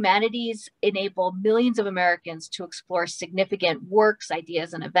 Public humanities enable millions of Americans to explore significant works,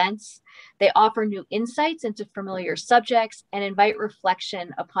 ideas, and events. They offer new insights into familiar subjects and invite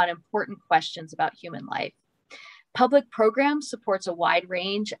reflection upon important questions about human life. Public programs supports a wide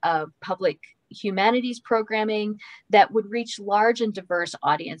range of public humanities programming that would reach large and diverse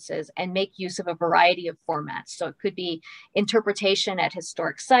audiences and make use of a variety of formats. So it could be interpretation at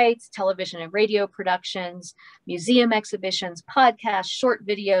historic sites, television and radio productions, museum exhibitions, podcasts, short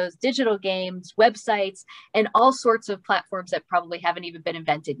videos, digital games, websites, and all sorts of platforms that probably haven't even been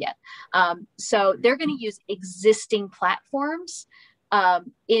invented yet. So they're going to use existing platforms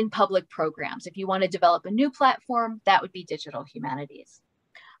in public programs. If you want to develop a new platform, that would be digital humanities.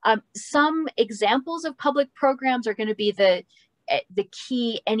 Some examples of public programs are going to be the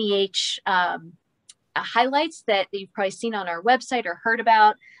key NEH highlights that you've probably seen on our website or heard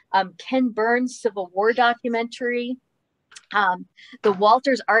about. Ken Burns' Civil War documentary, the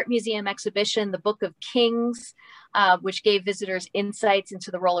Walters Art Museum exhibition, The Book of Kings, which gave visitors insights into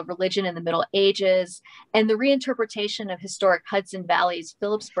the role of religion in the Middle Ages, and the reinterpretation of historic Hudson Valley's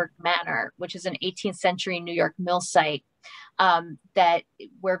Phillipsburg Manor, which is an 18th century New York mill site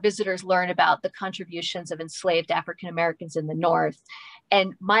where visitors learn about the contributions of enslaved African Americans in the North.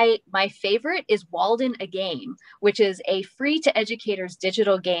 And my favorite is Walden a Game, which is a free to educators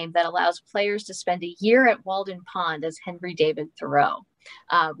digital game that allows players to spend a year at Walden Pond as Henry David Thoreau,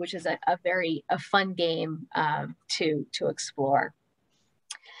 which is a very fun game to explore.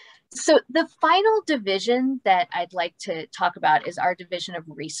 So the final division that I'd like to talk about is our division of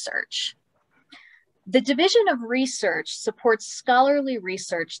research. The Division of Research supports scholarly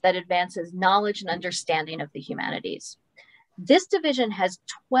research that advances knowledge and understanding of the humanities. This division has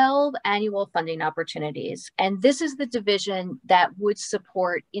 12 annual funding opportunities, and this is the division that would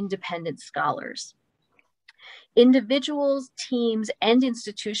support independent scholars. Individuals, teams, and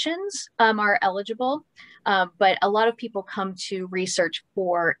institutions are eligible, but a lot of people come to research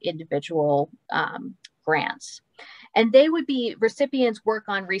for individual grants. And they would be recipients work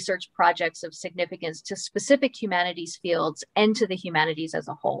on research projects of significance to specific humanities fields and to the humanities as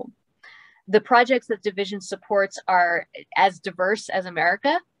a whole. The projects that division supports are as diverse as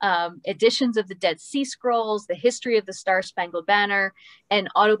America. Editions of the Dead Sea Scrolls, the history of the Star-Spangled Banner, and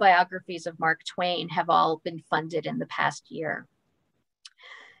autobiographies of Mark Twain have all been funded in the past year.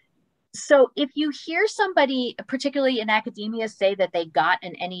 So if you hear somebody, particularly in academia, say that they got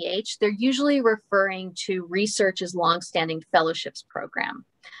an NEH, they're usually referring to research's longstanding fellowships program.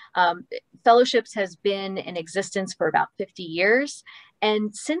 Fellowships has been in existence for about 50 years.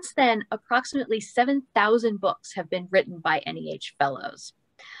 And since then, approximately 7,000 books have been written by NEH fellows.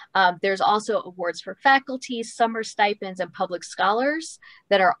 There's also awards for faculty, summer stipends, and public scholars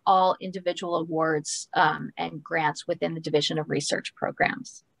that are all individual awards and grants within the Division of Research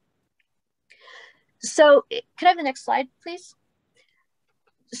programs. So can I have the next slide, please?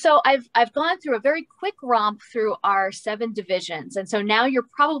 So I've gone through a very quick romp through our 7 divisions. And so now you're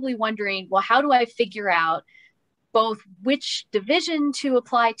probably wondering, well, how do I figure out both which division to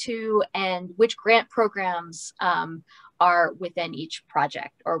apply to and which grant programs are within each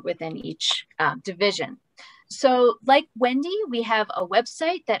project or within each division? So like Wendy, we have a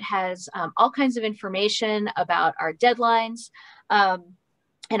website that has all kinds of information about our deadlines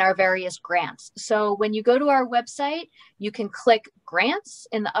and our various grants. So when you go to our website, you can click grants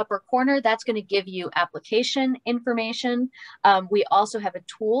in the upper corner. That's going to give you application information. We also have a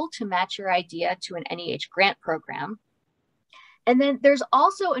tool to match your idea to an NEH grant program. And then there's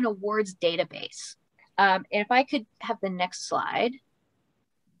also an awards database. And if I could have the next slide.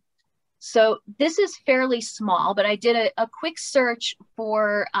 So this is fairly small, but I did a quick search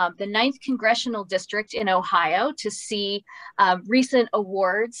for the 9th Congressional District in Ohio to see recent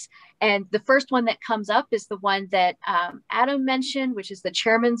awards. And the first one that comes up is the one that Adam mentioned, which is the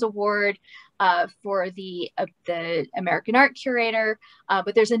Chairman's Award for the American Art Curator.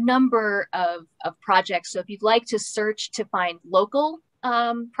 But there's a number of projects. So if you'd like to search to find local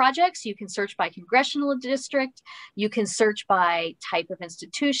projects, you can search by congressional district, you can search by type of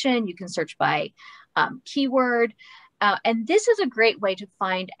institution, you can search by keyword. And this is a great way to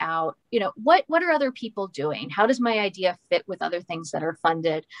find out, what are other people doing? How does my idea fit with other things that are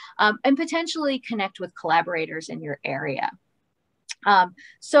funded? And potentially connect with collaborators in your area.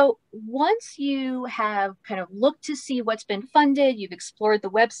 So once you have kind of looked to see what's been funded, you've explored the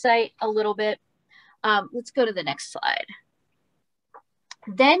website a little bit, let's go to the next slide.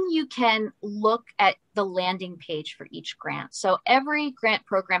 Then you can look at the landing page for each grant. So every grant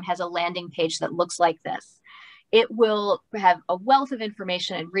program has a landing page that looks like this. It will have a wealth of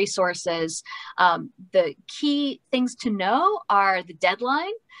information and resources. The key things to know are the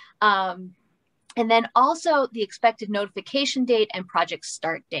deadline, and then also the expected notification date and project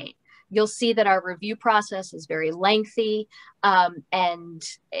start date. You'll see that our review process is very lengthy, and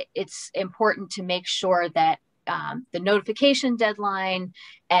it's important to make sure that the notification deadline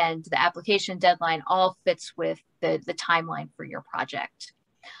and the application deadline all fits with the timeline for your project.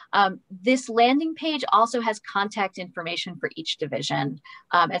 This landing page also has contact information for each division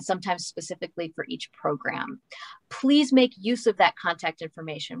and sometimes specifically for each program. Please make use of that contact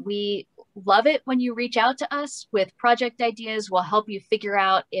information. We love it when you reach out to us with project ideas. We'll help you figure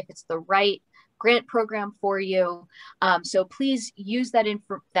out if it's the right grant program for you. So please use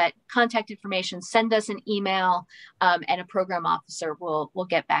that contact information, send us an email, and a program officer will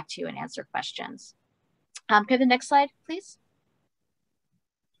get back to you and answer questions. Can I have the next slide, please?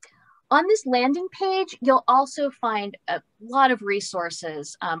 On this landing page, you'll also find a lot of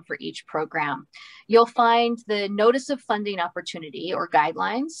resources for each program. You'll find the notice of funding opportunity or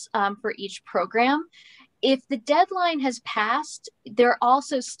guidelines for each program. If the deadline has passed, they're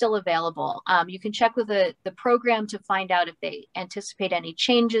also still available. You can check with the program to find out if they anticipate any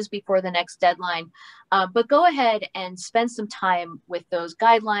changes before the next deadline. But go ahead and spend some time with those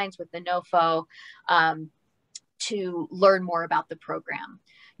guidelines, with the NOFO, to learn more about the program.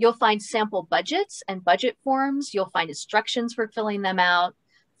 You'll find sample budgets and budget forms. You'll find instructions for filling them out,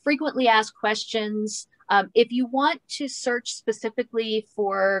 frequently asked questions. If you want to search specifically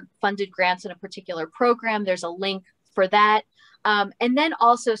for funded grants in a particular program, there's a link for that. And then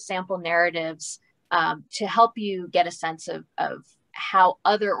also sample narratives to help you get a sense of how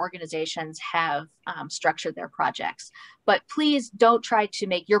other organizations have structured their projects. But please don't try to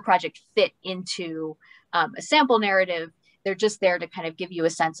make your project fit into a sample narrative. They're just there to kind of give you a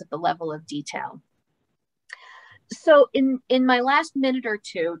sense of the level of detail. So in my last minute or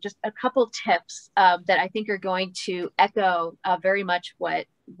two, just a couple tips that I think are going to echo very much what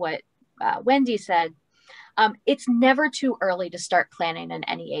Wendy said. It's never too early to start planning an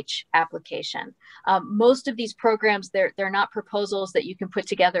NEH application. Most of these programs, they're not proposals that you can put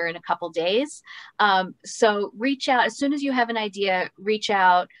together in a couple days. So reach out, as soon as you have an idea, reach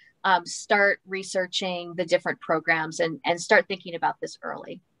out, start researching the different programs and start thinking about this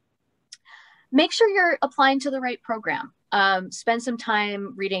early. Make sure you're applying to the right program. Spend some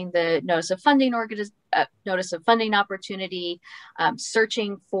time reading the notice of funding opportunity,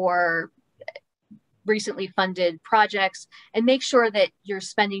 searching for recently funded projects, and make sure that you're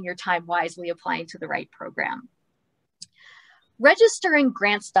spending your time wisely applying to the right program. Registering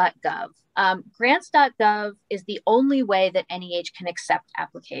grants.gov. Grants.gov is the only way that NEH can accept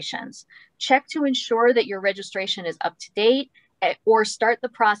applications. Check to ensure that your registration is up to date, or start the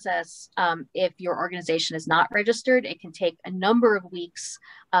process if your organization is not registered. It can take a number of weeks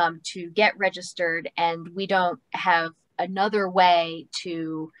to get registered, and we don't have another way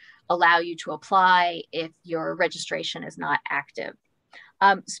to allow you to apply if your registration is not active.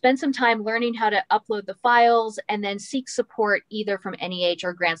 Spend some time learning how to upload the files, and then seek support either from NEH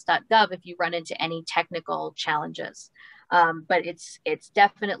or grants.gov if you run into any technical challenges. But it's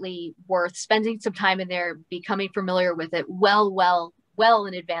definitely worth spending some time in there, becoming familiar with it well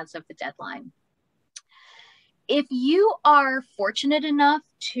in advance of the deadline. If you are fortunate enough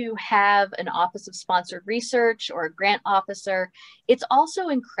to have an Office of Sponsored Research or a grant officer, it's also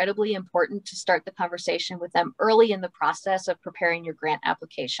incredibly important to start the conversation with them early in the process of preparing your grant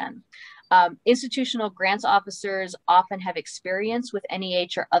application. Institutional grants officers often have experience with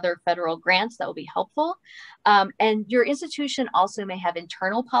NEH or other federal grants that will be helpful. And your institution also may have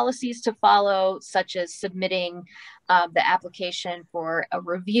internal policies to follow, such as submitting the application for a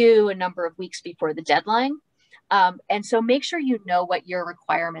review a number of weeks before the deadline. And so make sure you know what your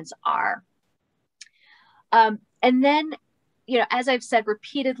requirements are. And then, you know, as I've said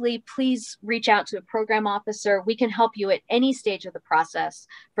repeatedly, please reach out to a program officer. We can help you at any stage of the process,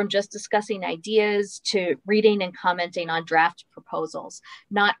 from just discussing ideas to reading and commenting on draft proposals.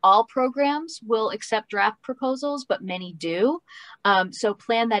 Not all programs will accept draft proposals, but many do. So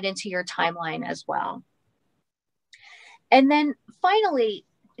plan that into your timeline as well. And then finally,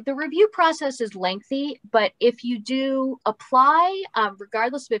 the review process is lengthy, but if you do apply,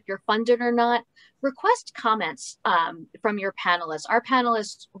 regardless of if you're funded or not, request comments from your panelists. Our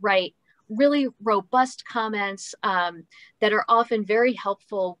panelists write really robust comments that are often very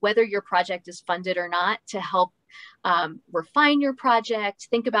helpful, whether your project is funded or not, to help refine your project,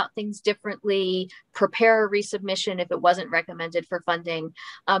 think about things differently, prepare a resubmission if it wasn't recommended for funding.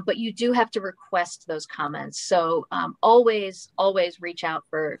 But you do have to request those comments. So always reach out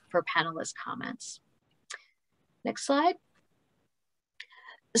for panelist comments. Next slide.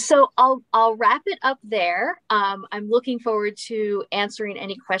 So I'll wrap it up there. I'm looking forward to answering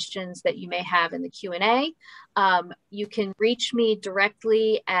any questions that you may have in the Q&A. You can reach me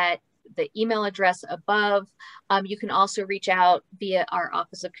directly at the email address above. You can also reach out via our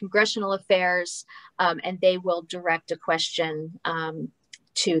Office of Congressional Affairs, and they will direct a question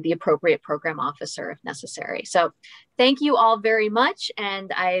to the appropriate program officer if necessary. So thank you all very much,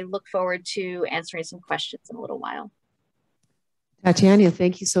 and I look forward to answering some questions in a little while. Tatiana,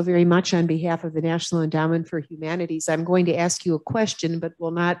 thank you so very much on behalf of the National Endowment for Humanities. I'm going to ask you a question, but will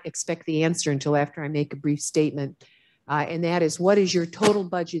not expect the answer until after I make a brief statement. And that is, what is your total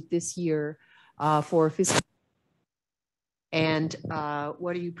budget this year for fiscal, and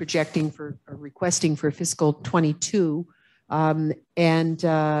what are you projecting for or requesting for fiscal 22? And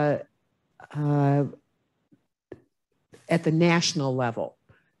at the national level,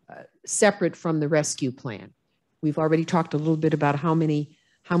 separate from the rescue plan. We've already talked a little bit about how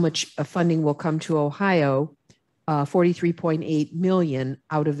much funding will come to Ohio, 43.8 million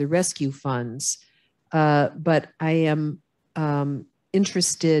out of the rescue funds. but I am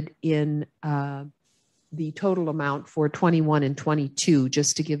interested in the total amount for 21 and 22,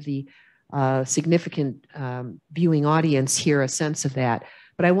 just to give the significant viewing audience here a sense of that.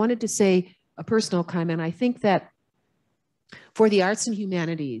 But I wanted to say a personal comment. I think that for the arts and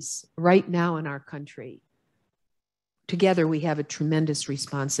humanities right now in our country, together we have a tremendous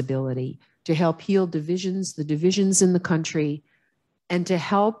responsibility to help heal divisions, the divisions in the country, and to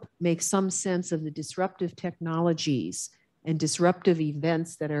help make some sense of the disruptive technologies and disruptive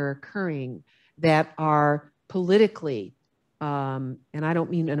events that are occurring that are politically, and I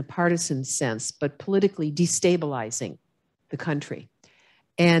don't mean in a partisan sense, but politically destabilizing the country.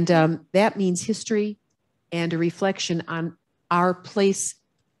 And that means history and a reflection on our place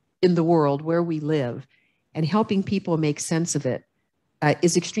in the world where we live, and helping people make sense of it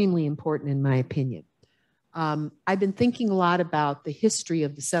is extremely important in my opinion. I've been thinking a lot about the history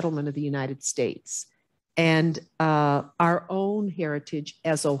of the settlement of the United States and our own heritage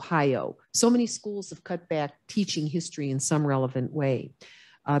as Ohio. So many schools have cut back teaching history in some relevant way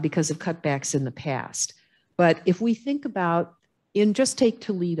because of cutbacks in the past. But if we think about, just take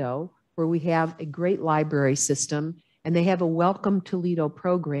Toledo, where we have a great library system, and they have a Welcome Toledo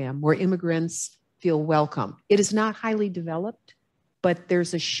program where immigrants feel welcome. It is not highly developed, but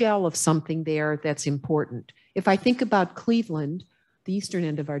there's a shell of something there that's important. If I think about Cleveland, the eastern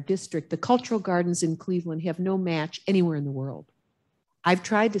end of our district, the cultural gardens in Cleveland have no match anywhere in the world. I've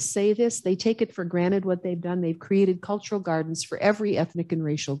tried to say this, they take it for granted what they've done. They've created cultural gardens for every ethnic and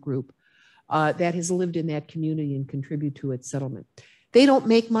racial group that has lived in that community and contribute to its settlement. They don't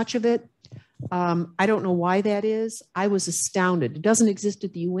make much of it. I don't know why that is. I was astounded. It doesn't exist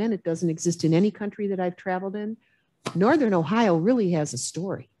at the UN. It doesn't exist in any country that I've traveled in. Northern Ohio really has a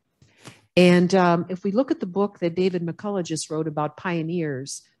story. And if we look at the book that David McCullough just wrote about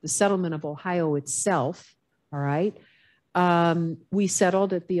pioneers, the settlement of Ohio itself, all right, we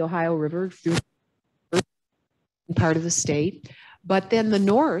settled at the Ohio River through part of the state. But then the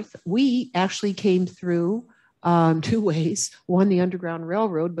North, we actually came through two ways. One, the Underground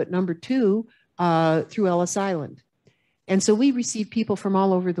Railroad, but number two, through Ellis Island. And so we receive people from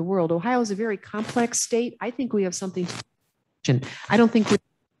all over the world. Ohio is a very complex state. I think we have something to I don't think we're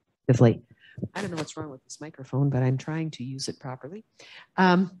I don't know what's wrong with this microphone, but I'm trying to use it properly.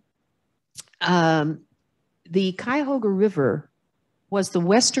 The Cuyahoga River was the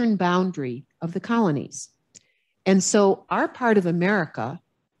western boundary of the colonies. And so our part of America,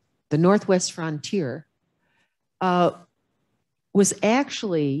 the Northwest frontier, was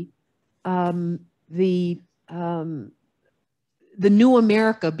actually the new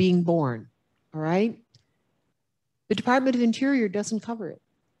America being born, all right? The Department of Interior doesn't cover it.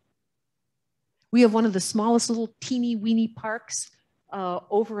 We have one of the smallest little teeny weeny parks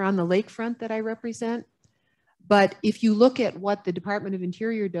over on the lakefront that I represent. But if you look at what the Department of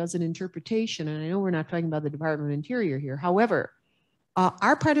Interior does in interpretation, and I know we're not talking about the Department of Interior here, however,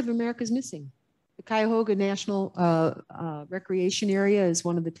 our part of America is missing. The Cuyahoga National Recreation Area is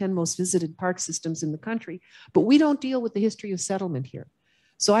one of the 10 most visited park systems in the country, but we don't deal with the history of settlement here.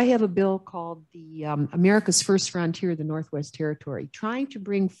 So I have a bill called the America's First Frontier, the Northwest Territory, trying to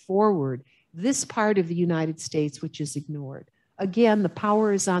bring forward this part of the United States, which is ignored. Again, the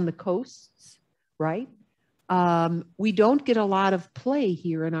power is on the coasts, right? We don't get a lot of play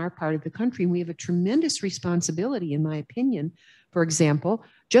here in our part of the country. We have a tremendous responsibility, in my opinion. For example,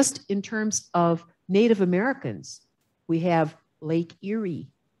 just in terms of Native Americans, we have Lake Erie,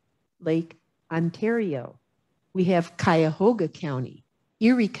 Lake Ontario. We have Cuyahoga County,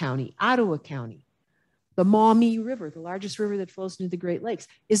 Erie County, Ottawa County, the Maumee River, the largest river that flows into the Great Lakes.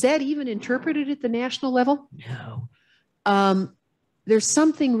 Is that even interpreted at the national level? No. There's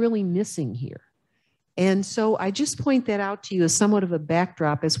something really missing here. And so I just point that out to you as somewhat of a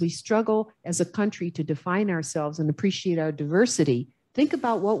backdrop as we struggle as a country to define ourselves and appreciate our diversity. Think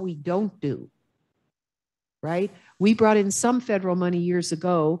about what we don't do, right? We brought in some federal money years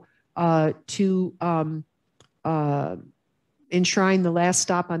ago to enshrine the last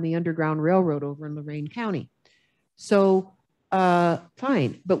stop on the Underground Railroad over in Lorain County. So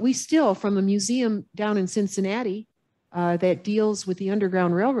fine, but we still, from a museum down in Cincinnati that deals with the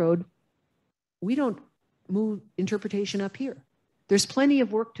Underground Railroad, we don't move interpretation up here. There's plenty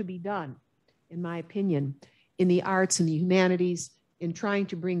of work to be done, in my opinion, in the arts and the humanities, in trying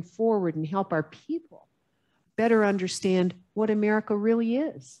to bring forward and help our people better understand what America really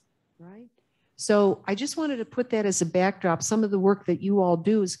is, right? So I just wanted to put that as a backdrop. Some of the work that you all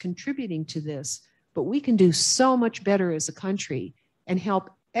do is contributing to this, but we can do so much better as a country and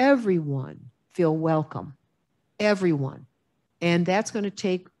help everyone feel welcome, everyone. And that's going to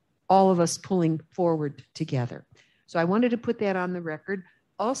take all of us pulling forward together. So I wanted to put that on the record.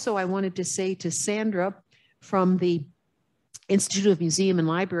 Also, I wanted to say to Sandra from the Institute of Museum and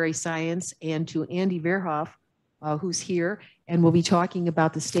Library Science, and to Andy Verhoff, who's here, and we'll be talking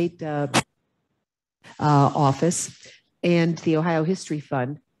about the state office and the Ohio History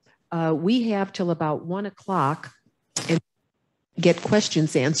Fund. We have till about 1 o'clock and get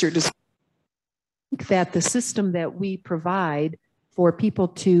questions answered. That the system that we provide for people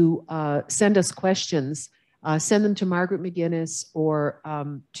to send us questions, send them to Margaret McGinnis or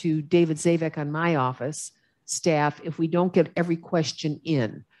to David Zavek on my office staff if we don't get every question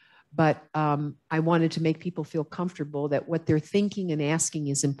in. But I wanted to make people feel comfortable that what they're thinking and asking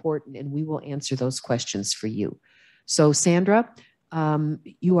is important, and we will answer those questions for you. So Sandra,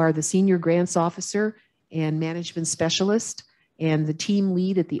 you are the Senior Grants Officer and Management Specialist and the team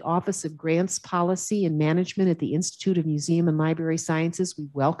lead at the Office of Grants Policy and Management at the Institute of Museum and Library Sciences. We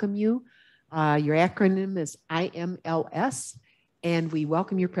welcome you. Your acronym is IMLS, and we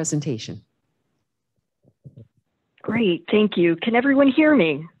welcome your presentation. Great, thank you. Can everyone hear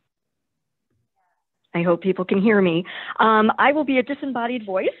me? I hope people can hear me. I will be a disembodied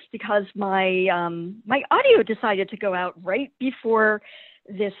voice because my audio decided to go out right before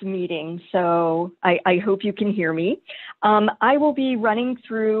this meeting, so I hope you can hear me. I will be running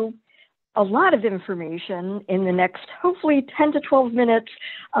through a lot of information in the next, hopefully 10 to 12 minutes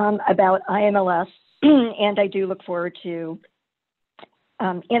about IMLS, and I do look forward to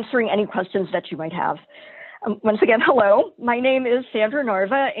answering any questions that you might have. Once again, hello, my name is Sandra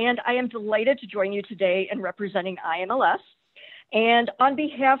Narva, and I am delighted to join you today in representing IMLS. And on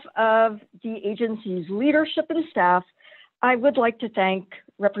behalf of the agency's leadership and staff, I would like to thank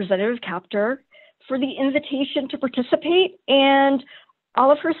Representative Kaptur for the invitation to participate, and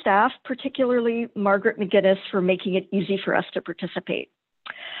all of her staff, particularly Margaret McGinnis, for making it easy for us to participate.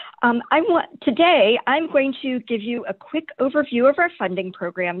 Today, I'm going to give you a quick overview of our funding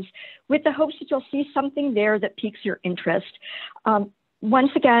programs with the hopes that you'll see something there that piques your interest.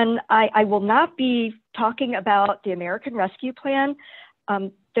 Once again, I will not be talking about the American Rescue Plan.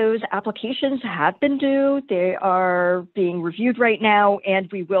 Those applications have been due. They are being reviewed right now,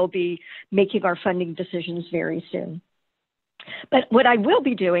 and we will be making our funding decisions very soon. But what I will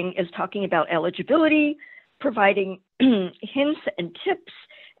be doing is talking about eligibility, providing hints and tips,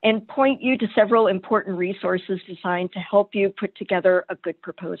 and point you to several important resources designed to help you put together a good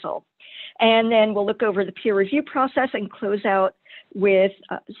proposal. And then we'll look over the peer review process and close out with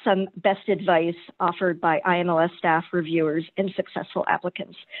some best advice offered by IMLS staff, reviewers, and successful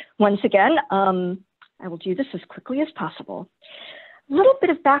applicants. Once again, I will do this as quickly as possible. A little bit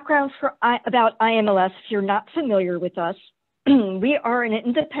of background about IMLS if you're not familiar with us. We are an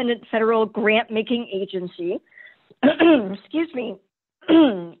independent federal grant-making agency, excuse me,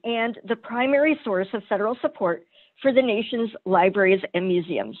 and the primary source of federal support for the nation's libraries and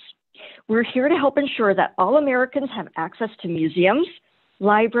museums. We're here to help ensure that all Americans have access to museums,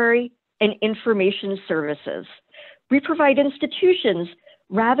 library, and information services. We provide institutions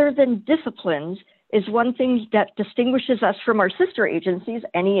rather than disciplines is one thing that distinguishes us from our sister agencies,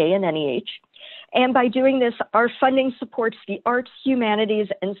 NEA and NEH. And by doing this, our funding supports the arts, humanities,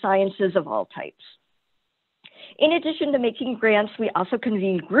 and sciences of all types. In addition to making grants, we also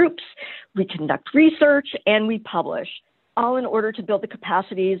convene groups, we conduct research, and we publish, all in order to build the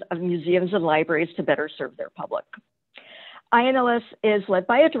capacities of museums and libraries to better serve their public. IMLS is led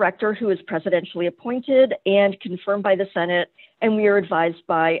by a director who is presidentially appointed and confirmed by the Senate, and we are advised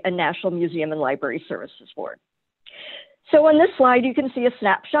by a National Museum and Library Services Board. So on this slide, you can see a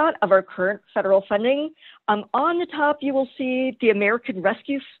snapshot of our current federal funding. On the top, you will see the American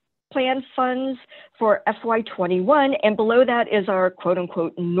Rescue Plan funds for FY21, and below that is our quote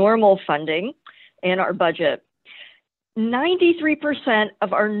unquote normal funding and our budget. 93%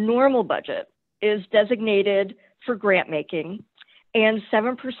 of our normal budget is designated for grant making, and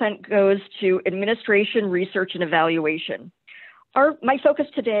 7% goes to administration, research, and evaluation. My focus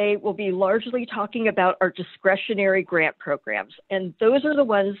today will be largely talking about our discretionary grant programs, and those are the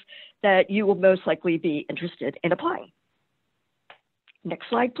ones that you will most likely be interested in applying. Next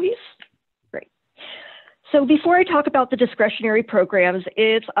slide, please. Great. So before I talk about the discretionary programs,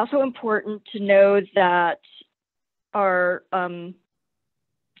 it's also important to know that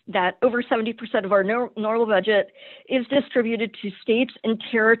that over 70% of our normal budget is distributed to states and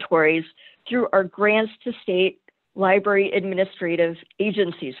territories through our Grants to State Library Administrative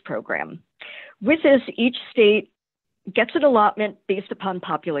Agencies program. With this, each state gets an allotment based upon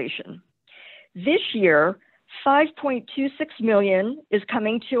population. This year, $5.26 million is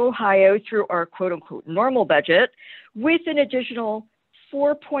coming to Ohio through our quote unquote normal budget, with an additional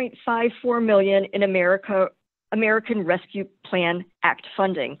 $4.54 million in American Rescue Plan Act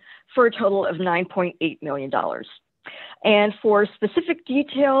funding for a total of $9.8 million. And for specific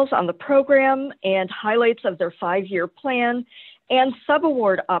details on the program and highlights of their 5-year plan and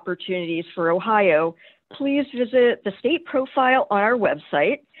subaward opportunities for Ohio, please visit the state profile on our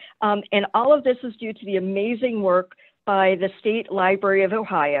website. And all of this is due to the amazing work by the State Library of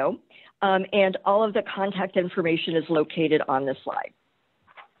Ohio. And all of the contact information is located on this slide.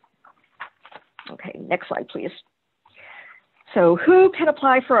 Okay, next slide, please. So who can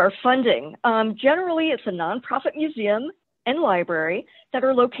apply for our funding? Generally, it's a nonprofit museum and library that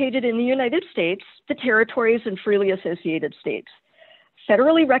are located in the United States, the territories, and freely associated states.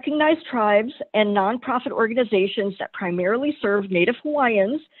 Federally recognized tribes and nonprofit organizations that primarily serve Native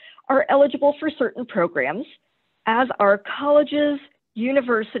Hawaiians are eligible for certain programs, as are colleges,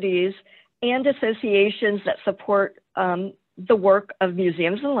 universities, and associations that support the work of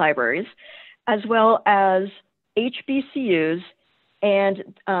museums and libraries, as well as HBCUs and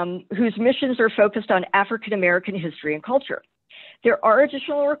whose missions are focused on African American history and culture. There are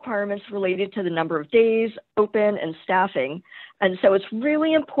additional requirements related to the number of days, open, and staffing. And so it's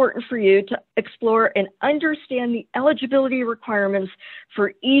really important for you to explore and understand the eligibility requirements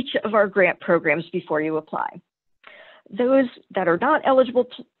for each of our grant programs before you apply. Those that are not eligible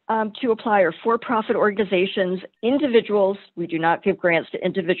to apply are for-profit organizations, individuals, we do not give grants to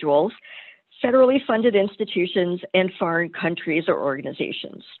individuals, federally funded institutions, and foreign countries or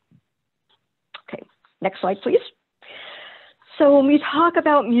organizations. Okay, next slide, please. So when we talk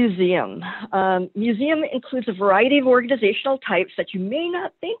about museum, museum includes a variety of organizational types that you may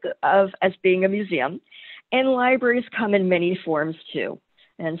not think of as being a museum, and libraries come in many forms too.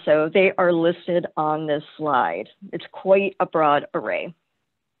 And so they are listed on this slide. It's quite a broad array.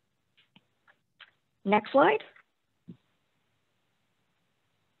 Next slide.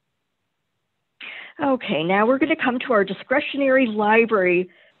 Okay, now we're going to come to our discretionary library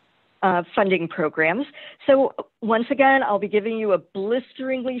funding programs. So once again, I'll be giving you a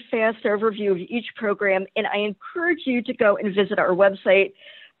blisteringly fast overview of each program, and I encourage you to go and visit our website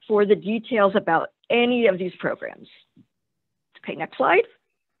for the details about any of these programs. Okay, next slide.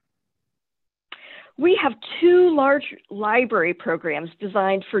 We have 2 large library programs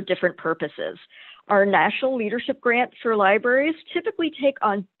designed for different purposes. Our National Leadership Grant for libraries typically take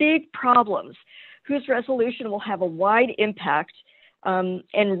on big problems whose resolution will have a wide impact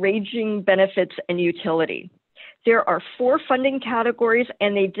and ranging benefits and utility. There are 4 funding categories,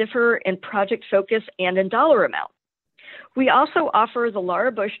 and they differ in project focus and in dollar amount. We also offer the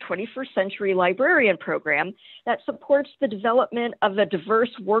Laura Bush 21st Century Librarian Program that supports the development of a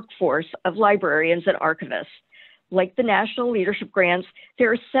diverse workforce of librarians and archivists. Like the National Leadership Grants,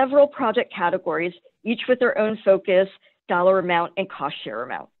 there are several project categories, each with their own focus, dollar amount, and cost share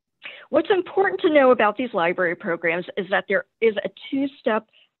amount. What's important to know about these library programs is that there is a 2-step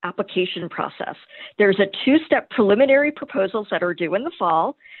application process. There's a 2-step preliminary proposals that are due in the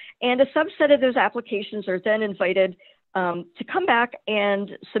fall, and a subset of those applications are then invited to come back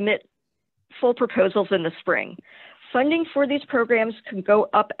and submit full proposals in the spring. Funding for these programs can go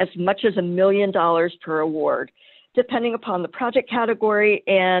up as much as $1 million per award, depending upon the project category,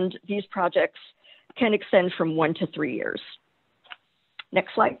 and these projects can extend from 1 to 3 years.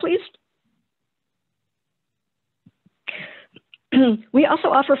 Next slide, please. We also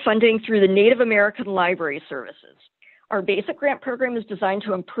offer funding through the Native American Library Services. Our basic grant program is designed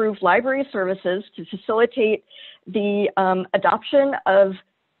to improve library services to facilitate the adoption of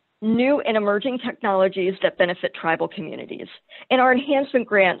new and emerging technologies that benefit tribal communities. And our enhancement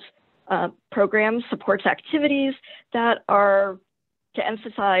grants program supports activities that are to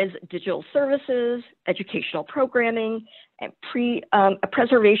emphasize digital services, educational programming, and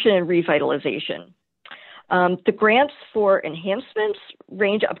preservation and revitalization. The grants for enhancements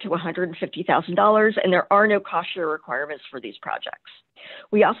range up to $150,000, and there are no cost share requirements for these projects.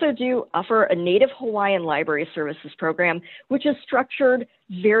 We also do offer a Native Hawaiian Library Services program, which is structured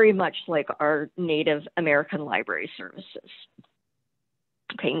very much like our Native American Library Services.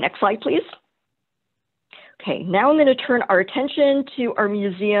 Okay, next slide, please. Okay, now I'm going to turn our attention to our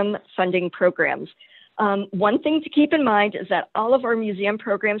museum funding programs. One thing to keep in mind is that all of our museum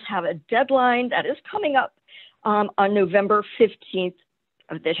programs have a deadline that is coming up on November 15th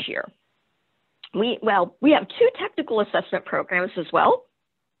of this year. We have 2 technical assessment programs as well.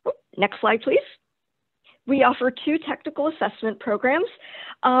 Next slide, please. We offer 2 technical assessment programs.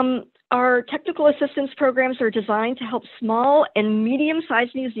 Our technical assistance programs are designed to help small and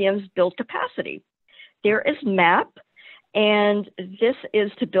medium-sized museums build capacity. There is MAP, and this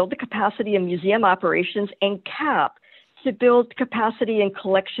is to build the capacity of museum operations, and CAP to build capacity in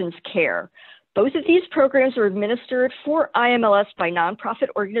collections care. Both of these programs are administered for IMLS by nonprofit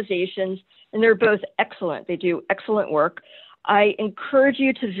organizations, and they're both excellent. They do excellent work. I encourage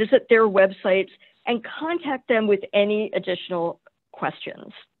you to visit their websites and contact them with any additional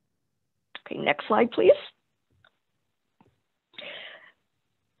questions. Okay, next slide, please.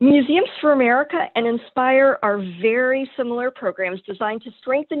 Museums for America and Inspire are very similar programs designed to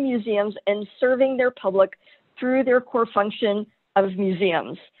strengthen museums and serving their public through their core function of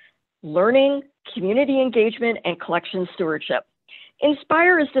museums: learning, community engagement, and collection stewardship.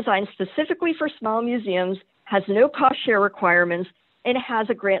 Inspire is designed specifically for small museums, has no cost share requirements, and has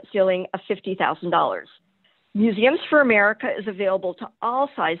a grant ceiling of $50,000. Museums for America is available to all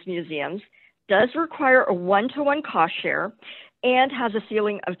size museums, does require a one-to-one cost share, and has a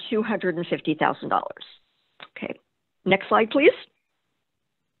ceiling of $250,000. Okay, next slide, please.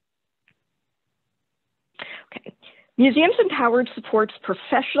 Okay, Museums Empowered supports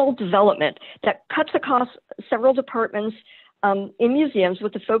professional development that cuts across several departments in museums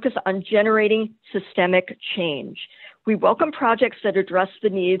with a focus on generating systemic change. We welcome projects that address the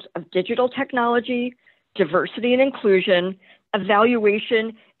needs of digital technology, diversity and inclusion,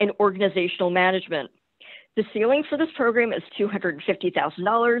 evaluation, and organizational management. The ceiling for this program is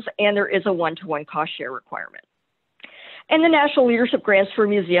 $250,000, and there is a one-to-one cost share requirement. And the National Leadership Grants for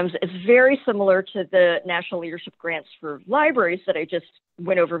Museums is very similar to the National Leadership Grants for Libraries that I just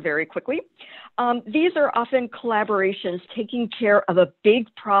went over very quickly. These are often collaborations taking care of a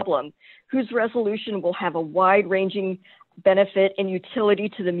big problem whose resolution will have a wide-ranging benefit and utility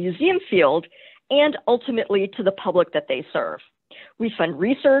to the museum field and ultimately to the public that they serve. We fund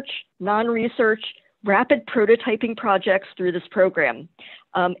research, non-research, rapid prototyping projects through this program.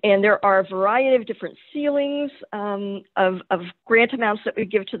 And there are a variety of different ceilings of grant amounts that we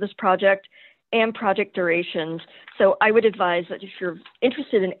give to this project and project durations. So I would advise that if you're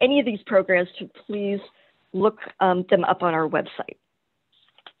interested in any of these programs, to please look them up on our website.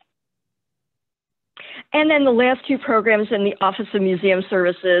 And then the last two programs in the Office of Museum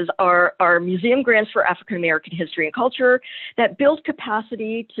Services are museum grants for African American history and culture that build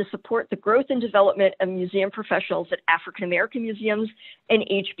capacity to support the growth and development of museum professionals at African American museums and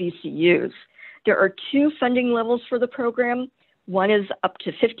HBCUs. There are two funding levels for the program. One is up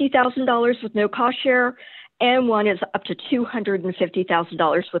to $50,000 with no cost share, and one is up to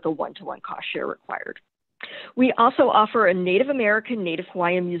 $250,000 with a one-to-one cost share required. We also offer a Native American, Native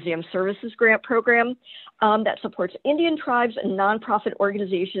Hawaiian Museum Services grant program that supports Indian tribes and nonprofit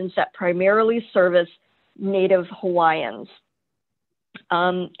organizations that primarily service Native Hawaiians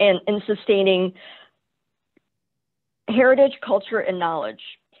and sustaining heritage, culture, and knowledge.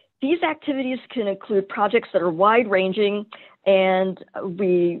 These activities can include projects that are wide-ranging, and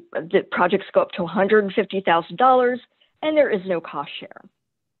the projects go up to $150,000, and there is no cost share.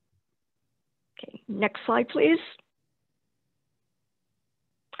 Okay, next slide, please.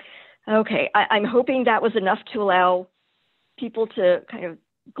 Okay, I'm hoping that was enough to allow people to kind of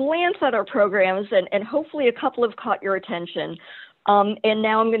glance at our programs, and hopefully a couple have caught your attention. And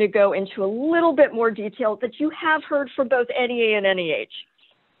now I'm going to go into a little bit more detail that you have heard from both NEA and NEH.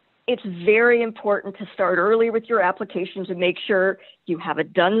 It's very important to start early with your application to make sure you have a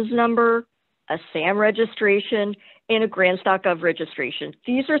DUNS number, a SAM registration, and a grants.gov registration.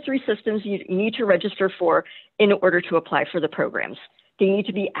 These are three systems you need to register for in order to apply for the programs. They need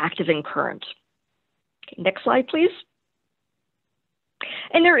to be active and current. Okay, next slide, please.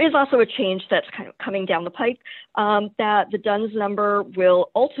 And there is also a change that's kind of coming down the pike that the DUNS number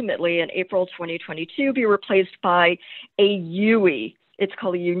will ultimately in April 2022 be replaced by a UE. It's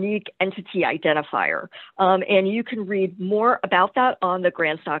called a Unique Entity Identifier. And you can read more about that on the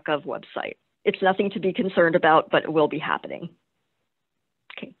grants.gov website. It's nothing to be concerned about, but it will be happening.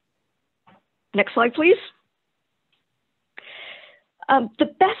 Okay. Next slide, please.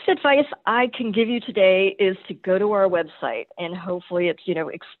 The best advice I can give you today is to go to our website, and hopefully it's,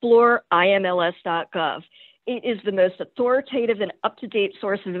 exploreimls.gov. It is the most authoritative and up-to-date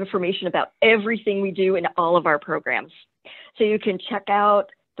source of information about everything we do in all of our programs. So you can check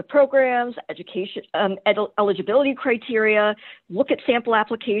out the programs, education, eligibility criteria, look at sample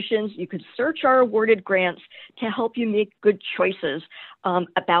applications. You could search our awarded grants to help you make good choices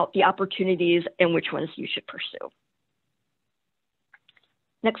about the opportunities and which ones you should pursue.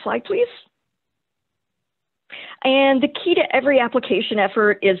 Next slide, please. And the key to every application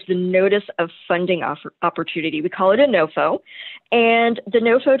effort is the Notice of Funding Opportunity. We call it a NOFO. And the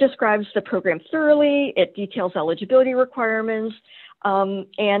NOFO describes the program thoroughly. It details eligibility requirements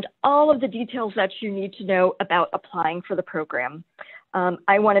and all of the details that you need to know about applying for the program.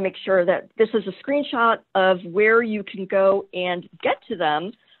 I want to make sure that this is a screenshot of where you can go and get to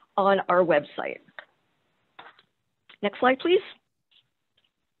them on our website. Next slide, please.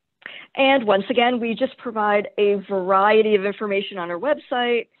 And once again, we just provide a variety of information on our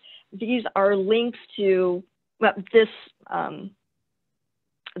website. These are links to this,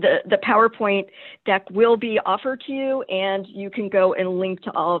 the PowerPoint deck will be offered to you, and you can go and link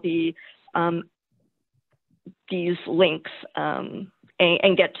to all the these links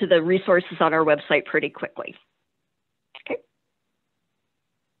and get to the resources on our website pretty quickly. Okay.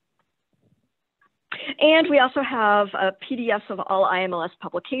 And we also have PDFs of all IMLS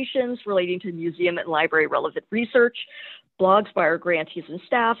publications relating to museum and library relevant research, blogs by our grantees and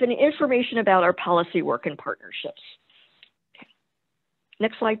staff, and information about our policy work and partnerships. Okay.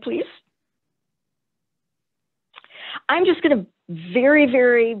 Next slide, please. I'm just going to very,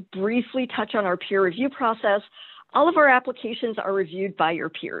 very briefly touch on our peer review process. All of our applications are reviewed by your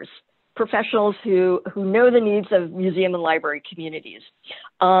peers, professionals who know the needs of museum and library communities.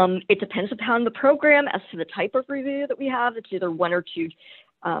 It depends upon the program as to the type of review that we have. It's either 1 or 2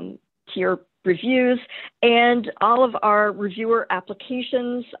 tier reviews, and all of our reviewer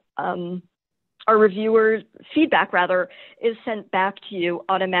applications, our reviewer feedback rather, is sent back to you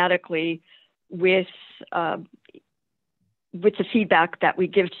automatically with the feedback that we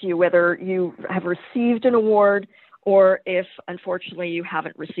give to you, whether you have received an award or if, unfortunately, you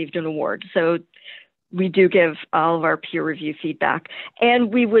haven't received an award. So we do give all of our peer review feedback.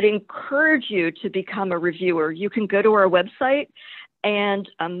 And we would encourage you to become a reviewer. You can go to our website and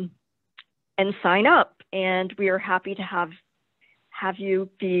sign up. And we are happy to have you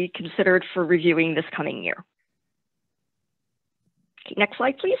be considered for reviewing this coming year. Okay, next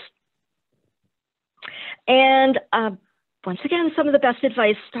slide, please. And once again, some of the best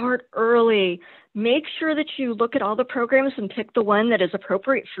advice: start early. Make sure that you look at all the programs and pick the one that is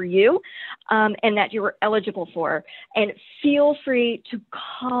appropriate for you and that you are eligible for. And feel free to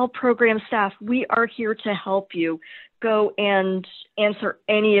call program staff. We are here to help you. Go and answer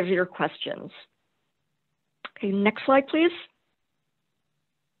any of your questions. Okay, next slide, please.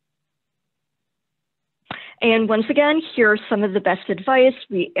 And once again, here are some of the best advice.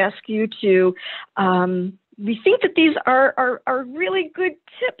 We ask you to we think that these are really good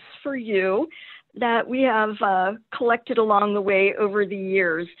tips for you that we have collected along the way over the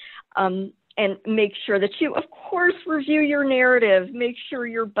years. And make sure that you, of course, review your narrative. Make sure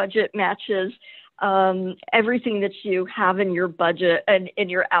your budget matches everything that you have in your budget and in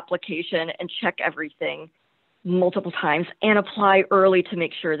your application, and check everything multiple times and apply early to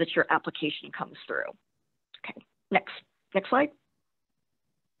make sure that your application comes through. Okay, next slide.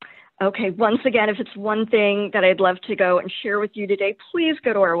 Okay, once again, if it's one thing that I'd love to go and share with you today, please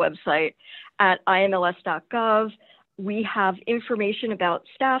go to our website at imls.gov. We have information about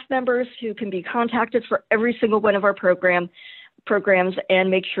staff members who can be contacted for every single one of our programs,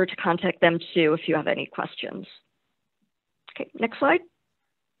 and make sure to contact them too if you have any questions. Okay, next slide.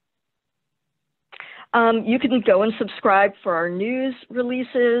 You can go and subscribe for our news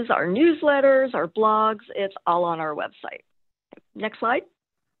releases, our newsletters, our blogs. It's all on our website. Next slide.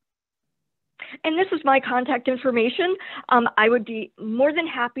 And this is my contact information. I would be more than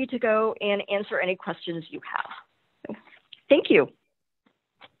happy to go and answer any questions you have. Thank you.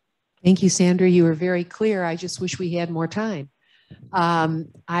 Thank you, Sandra. You were very clear. I just wish we had more time.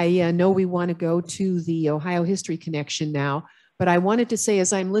 I know we want to go to the Ohio History Connection now, but I wanted to say,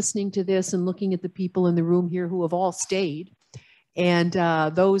 as I'm listening to this and looking at the people in the room here who have all stayed, and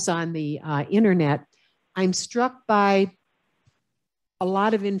those on the internet, I'm struck by a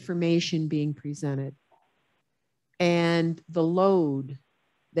lot of information being presented and the load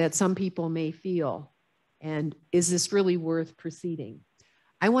that some people may feel. And is this really worth proceeding?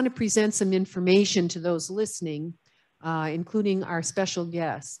 I want to present some information to those listening, including our special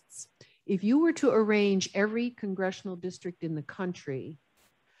guests. If you were to arrange every congressional district in the country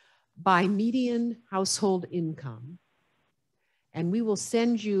by median household income, and we will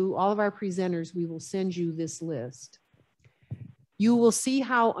send you, all of our presenters, we will send you this list, you will see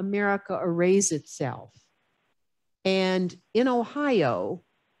how America arrays itself. And in Ohio,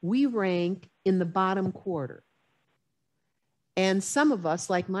 we rank in the bottom quarter. And some of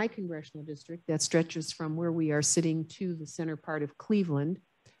us, like my congressional district that stretches from where we are sitting to the center part of Cleveland,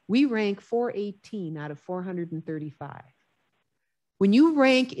 we rank 418 out of 435. When you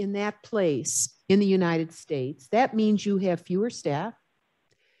rank in that place in the United States, that means you have fewer staff.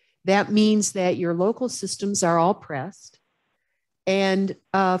 That means that your local systems are all pressed. And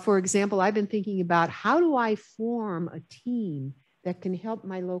for example, I've been thinking about, how do I form a team that can help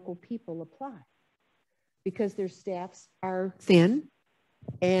my local people apply? Because their staffs are thin,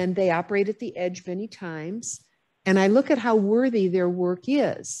 and they operate at the edge many times. And I look at how worthy their work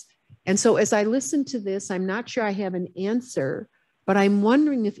is. And so as I listen to this, I'm not sure I have an answer, but I'm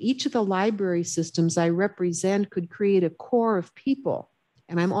wondering if each of the library systems I represent could create a core of people.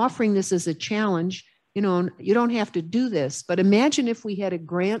 And I'm offering this as a challenge. You know, you don't have to do this, but imagine if we had a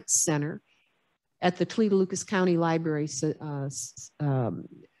grant center at the Toledo-Lucas County Library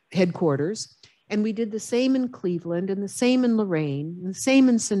headquarters, and we did the same in Cleveland, and the same in Lorain, and the same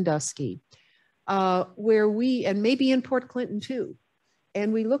in Sandusky, where we, and maybe in Port Clinton too,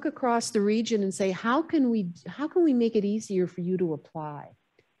 and we look across the region and say, how can we make it easier for you to apply?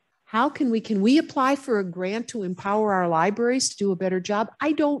 Can we apply for a grant to empower our libraries to do a better job?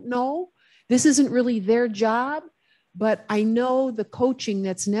 I don't know. This isn't really their job, but I know the coaching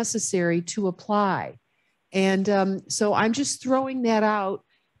that's necessary to apply. And so I'm just throwing that out,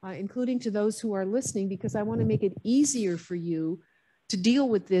 including to those who are listening, because I want to make it easier for you to deal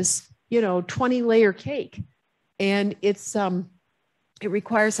with this, 20-layer cake. And it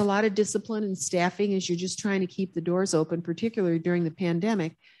requires a lot of discipline and staffing as you're just trying to keep the doors open, particularly during the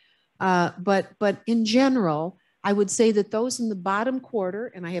pandemic. But in general, I would say that those in the bottom quarter,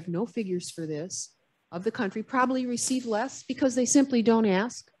 and I have no figures for this, of the country probably receive less because they simply don't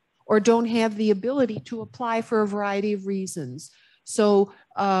ask or don't have the ability to apply for a variety of reasons. So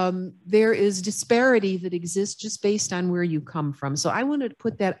there is disparity that exists just based on where you come from. So I wanted to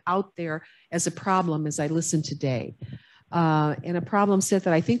put that out there as a problem as I listen today. And a problem set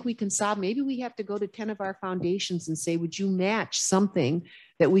that I think we can solve. Maybe we have to go to 10 of our foundations and say, would you match something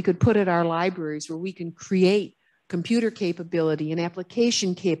that we could put at our libraries where we can create computer capability and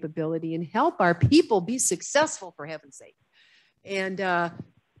application capability and help our people be successful, for heaven's sake. And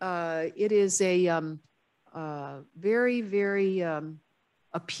it is a very, very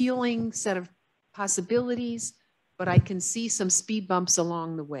appealing set of possibilities, but I can see some speed bumps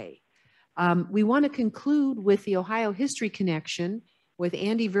along the way. We want to conclude with the Ohio History Connection with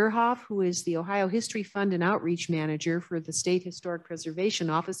Andy Verhoff, who is the Ohio History Fund and Outreach Manager for the State Historic Preservation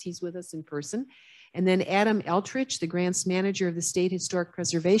Office. He's with us in person. And then Adam Eltrich, the Grants Manager of the State Historic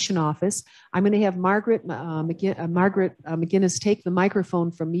Preservation Office. I'm going to have Margaret McGinnis take the microphone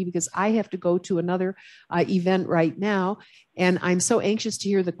from me because I have to go to another event right now. And I'm so anxious to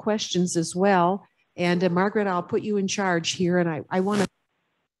hear the questions as well. And Margaret, I'll put you in charge here. And I want to,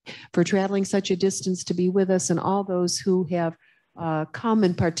 for traveling such a distance to be with us, and all those who have come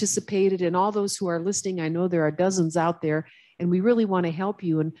and participated, and all those who are listening. I know there are dozens out there, and we really want to help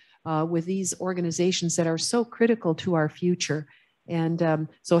you and with these organizations that are so critical to our future. And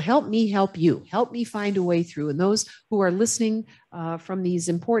so help me help you. Help me find a way through. And those who are listening from these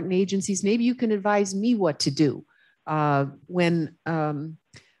important agencies, maybe you can advise me what to do when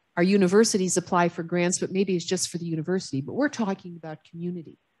our universities apply for grants, but maybe it's just for the university. But we're talking about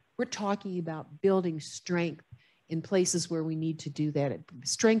community. We're talking about building strength in places where we need to do that,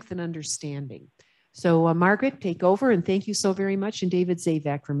 strength and understanding. So Margaret, take over, and thank you so very much, and David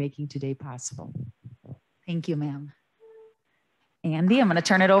Zavak for making today possible. Thank you, ma'am. Andy, I'm going to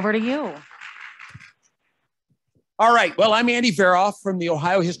turn it over to you. All right. Well, I'm Andy Verhoff from the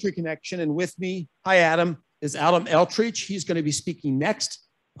Ohio History Connection, and with me, hi Adam, is Adam Eltrich. He's going to be speaking next.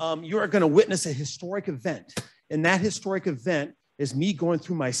 You are going to witness a historic event, and that historic event is me going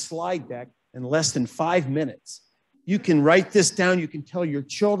through my slide deck in less than 5 minutes. You can write this down. You can tell your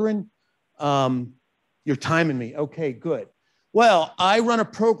children. You're timing me. Okay, good. Well, I run a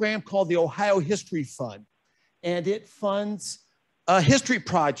program called the Ohio History Fund, and it funds history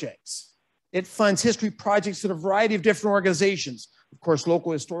projects. It funds history projects at a variety of different organizations. Of course,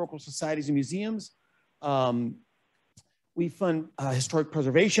 local historical societies and museums. We fund historic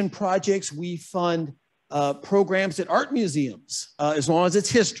preservation projects. We fund programs at art museums, as long as it's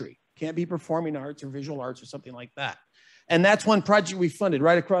history. Can't be performing arts or visual arts or something like that. And that's one project we funded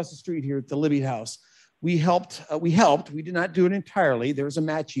right across the street here at the Libby House. We helped, we did not do it entirely. There was a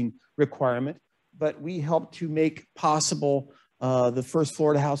matching requirement, but we helped to make possible the first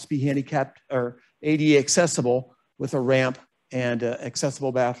Florida house to be handicapped or ADA accessible with a ramp and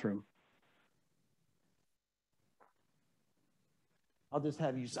accessible bathroom. I'll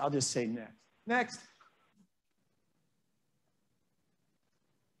just say next. Next.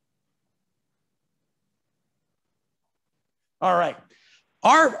 All right.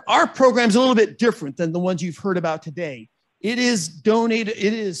 Our program's a little bit different than the ones you've heard about today. It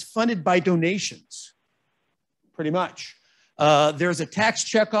is funded by donations, pretty much. There's a tax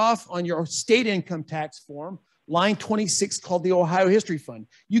checkoff on your state income tax form, line 26, called the Ohio History Fund.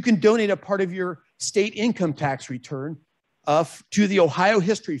 You can donate a part of your state income tax return to the Ohio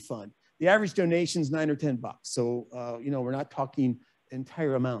History Fund. The average donation is $9 or $10. So, we're not talking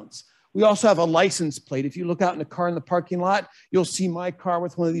entire amounts. We also have a license plate. If you look out in a car in the parking lot, you'll see my car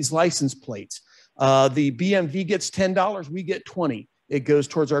with one of these license plates. The BMV gets $10, we get 20. It goes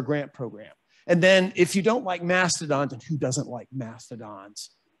towards our grant program. And then if you don't like mastodons, and who doesn't like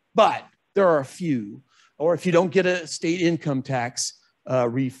mastodons? But there are a few, or if you don't get a state income tax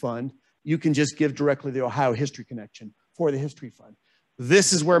refund, you can just give directly to the Ohio History Connection for the History Fund.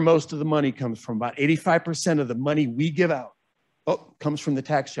 This is where most of the money comes from. About 85% of the money we give out comes from the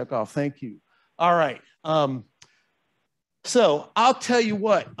tax checkoff. Thank you. All right. So I'll tell you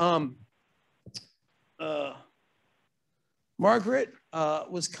what. Margaret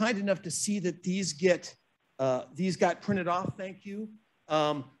was kind enough to see that these got printed off. Thank you.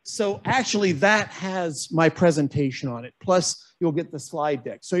 So actually that has my presentation on it. Plus you'll get the slide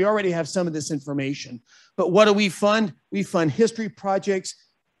deck. So you already have some of this information. But what do we fund? We fund history projects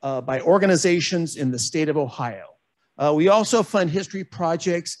by organizations in the state of Ohio. We also fund history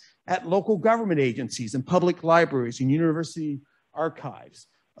projects at local government agencies and public libraries and university archives.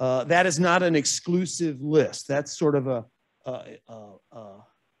 That is not an exclusive list. That's sort of a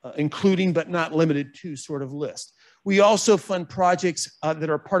including but not limited to sort of list. We also fund projects that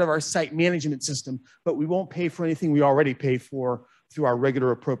are part of our site management system, but we won't pay for anything we already pay for through our regular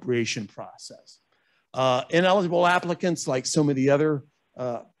appropriation process. Ineligible applicants, like some of the other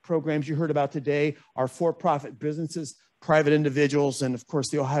programs you heard about today, are for-profit businesses, private individuals, and of course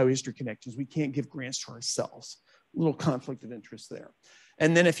the Ohio History Connections. We can't give grants to ourselves. A little conflict of interest there.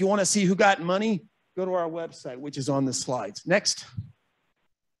 And then if you want to see who got money, go to our website, which is on the slides. Next.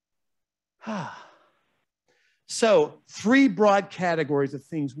 So 3 broad categories of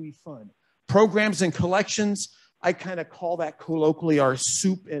things we fund. Programs and collections, I kind of call that colloquially our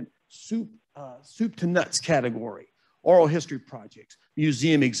soup to nuts category. Oral history projects,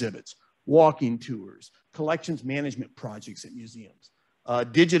 museum exhibits, walking tours, collections management projects at museums,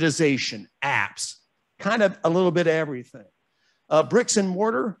 digitization, apps, kind of a little bit of everything. Bricks and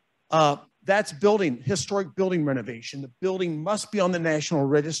mortar, that's historic building renovation. The building must be on the National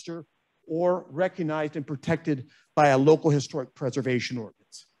Register or recognized and protected by a local historic preservation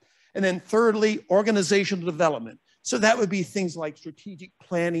ordinance. And then thirdly, organizational development. So that would be things like strategic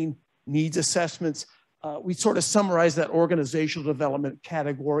planning, needs assessments. We sort of summarize that organizational development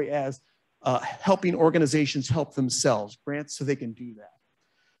category as helping organizations help themselves, grants so they can do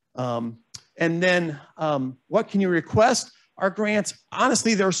that. And then what can you request? Our grants,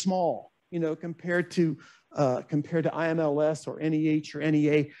 honestly, they're small, compared to IMLS or NEH or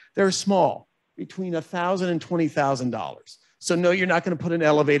NEA, they're small, between $1,000 and $20,000. So no, you're not going to put an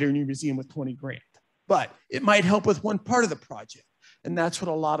elevator in your museum with 20 grand, but it might help with one part of the project. And that's what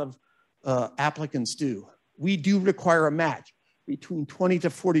a lot of applicants do. We do require a match between 20 to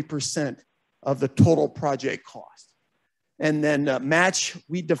 40% of the total project cost. And then match,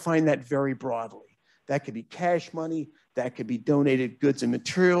 we define that very broadly. That could be cash money, that could be donated goods and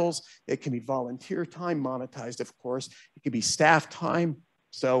materials, it can be volunteer time, monetized of course, it could be staff time.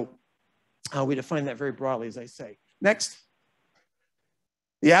 So we define that very broadly, as I say. Next.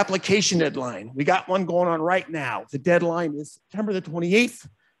 The application deadline. We got one going on right now. The deadline is September the 28th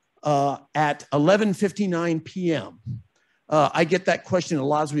at 11:59 p.m. I get that question a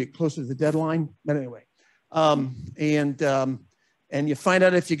lot as we get closer to the deadline, but anyway. And you find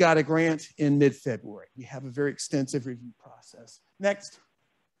out if you got a grant in mid-February. We have a very extensive review process. Next.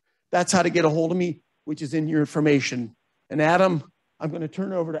 That's how to get a hold of me, which is in your information. And Adam, I'm going to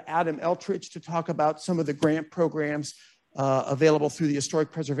turn it over to Adam Eltrich to talk about some of the grant programs available through the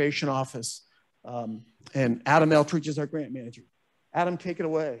Historic Preservation Office. And Adam Eltrich is our grant manager. Adam, take it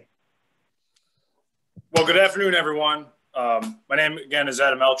away. Well, good afternoon, everyone. My name, again, is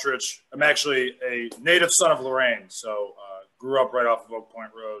Adam Eltrich. I'm actually a native son of Lorraine, so grew up right off of Oak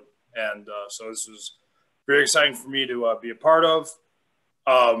Point Road. And so this was very exciting for me to be a part of.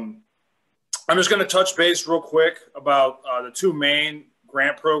 I'm just going to touch base real quick about the 2 main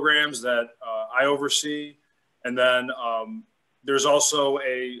grant programs that I oversee. And then there's also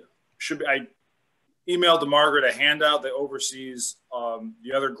I emailed to Margaret a handout that oversees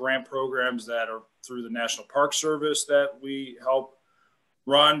the other grant programs that are through the National Park Service that we help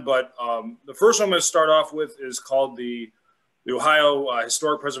run. But the first one I'm going to start off with is called the Ohio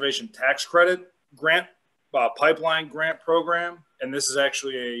Historic Preservation Tax Credit Grant Pipeline Grant Program. And this is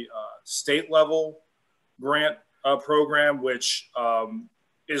actually a state level grant program, which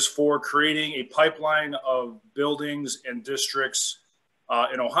is for creating a pipeline of buildings and districts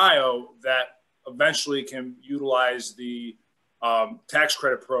in Ohio that eventually can utilize the tax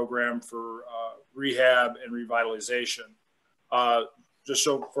credit program for rehab and revitalization. Just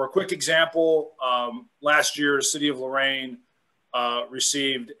so for a quick example, last year, the city of Lorraine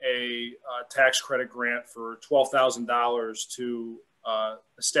received a tax credit grant for $12,000 to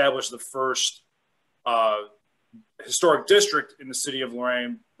establish the first historic district in the city of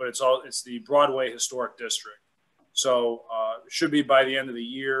Lorain, but it's the Broadway Historic District. So it should be by the end of the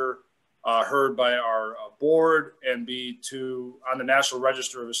year, heard by our board and be on the National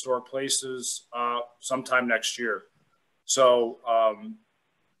Register of Historic Places sometime next year. So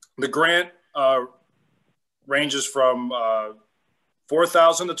the grant ranges from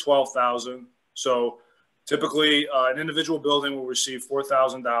 $4,000 to $12,000. So typically an individual building will receive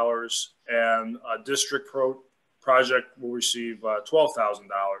 $4,000 and a district project will receive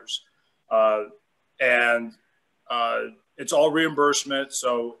 $12,000. And it's all reimbursement.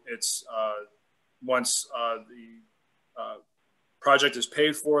 So it's once the project is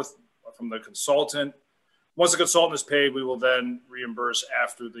paid for from the consultant, once the consultant is paid, we will then reimburse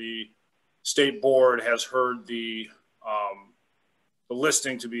after the state board has heard the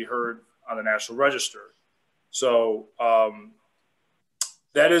listing to be heard on the National Register. So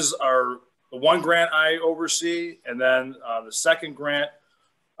that is the one grant I oversee. And then the second grant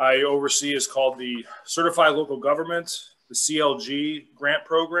I oversee is called the Certified Local Government, the CLG grant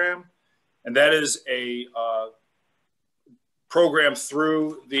program. And that is a program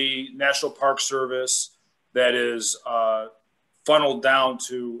through the National Park Service that is funneled down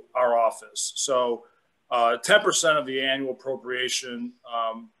to our office. So 10% of the annual appropriation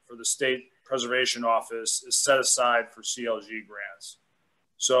for the State Preservation Office is set aside for CLG grants.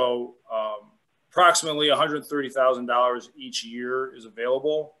 So approximately $130,000 each year is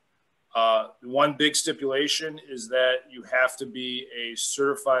available. One big stipulation is that you have to be a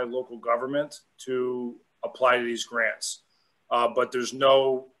certified local government to apply to these grants. But there's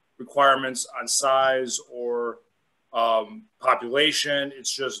no requirements on size or population.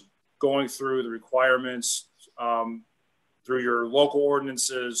 It's just going through the requirements through your local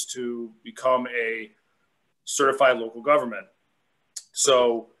ordinances to become a certified local government.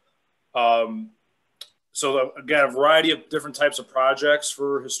 So, so again, a variety of different types of projects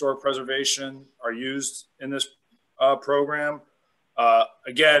for historic preservation are used in this program.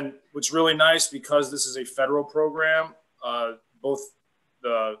 Again, what's really nice, because this is a federal program, both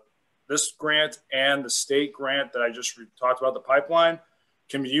this grant and the state grant that I just talked about, the pipeline,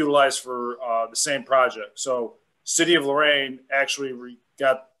 can be utilized for the same project. So City of Lorain actually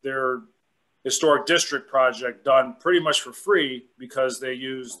got their historic district project done pretty much for free because they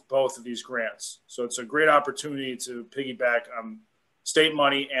used both of these grants. So it's a great opportunity to piggyback on state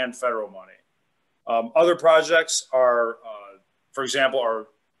money and federal money. Other projects are, for example, are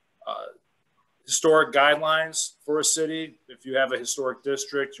historic guidelines for a city. If you have a historic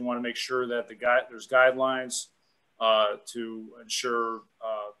district, you want to make sure that there's guidelines to ensure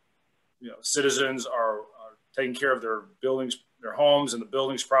citizens are taking care of their buildings, their homes and the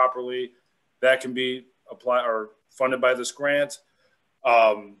buildings properly. That can be applied or funded by this grant.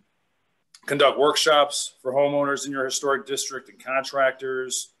 Conduct workshops for homeowners in your historic district and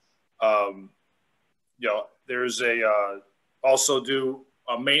contractors. There's also do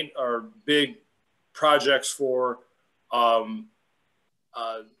big projects for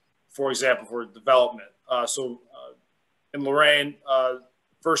example, for development. In Lorain,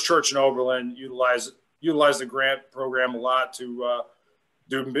 First Church in Oberlin utilize the grant program a lot to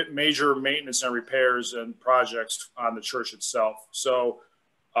do major maintenance and repairs and projects on the church itself. So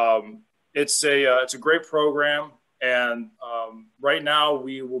it's a great program, and right now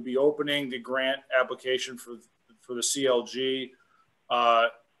we will be opening the grant application for the CLG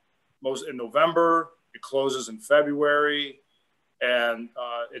in November. It closes in February, and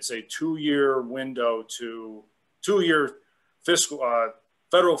it's a 2-year window to 2-year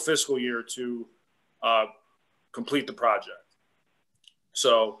federal fiscal year to complete the project.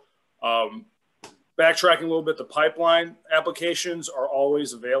 So backtracking a little bit, the pipeline applications are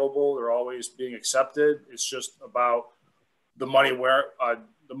always available. They're always being accepted. It's just about the money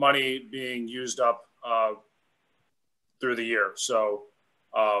being used up through the year. So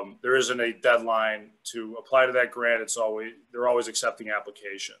there isn't a deadline to apply to that grant. They're always accepting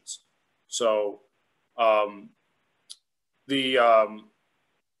applications. So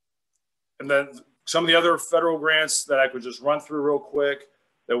and then some of the other federal grants that I could just run through real quick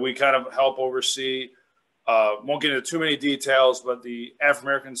that we kind of help oversee. Won't get into too many details, but the African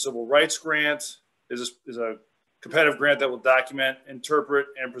American Civil Rights Grant is a competitive grant that will document, interpret,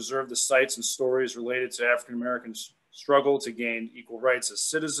 and preserve the sites and stories related to African Americans' struggle to gain equal rights as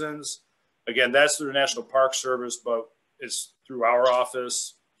citizens. Again, that's through the National Park Service, but it's through our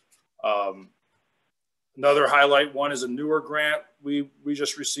office. Another highlight one is a newer grant we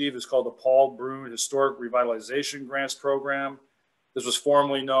just received. It's called the Paul Brune Historic Revitalization Grants Program. This was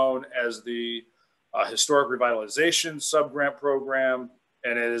formerly known as the Historic Revitalization Subgrant Program,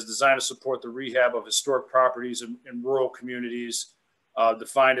 and it is designed to support the rehab of historic properties in rural communities,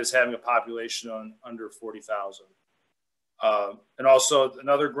 defined as having a population under 40,000. And also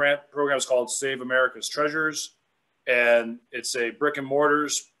another grant program is called Save America's Treasures, and it's a brick and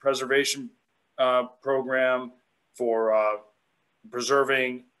mortars preservation program for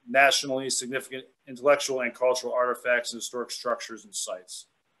preserving nationally significant intellectual and cultural artifacts and historic structures and sites.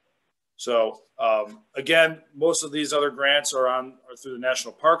 So again, most of these other grants are through the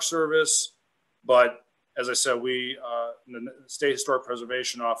National Park Service, but as I said, we in the State Historic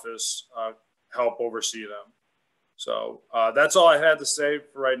Preservation Office help oversee them. So that's all I had to say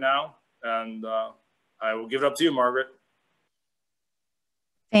for right now, and I will give it up to you, Margaret.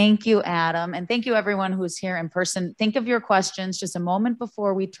 Thank you, Adam. And thank you everyone who's here in person. Think of your questions just a moment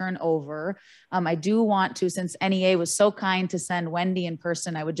before we turn over. I do want to, since NEA was so kind to send Wendy in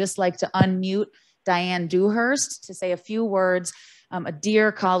person, I would just like to unmute Diane Dewhurst to say a few words. A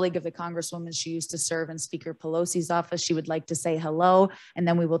dear colleague of the Congresswoman, she used to serve in Speaker Pelosi's office. She would like to say hello, and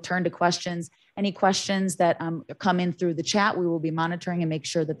then we will turn to questions. Any questions that come in through the chat, we will be monitoring and make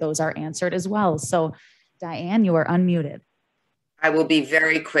sure that those are answered as well. So Diane, you are unmuted. I will be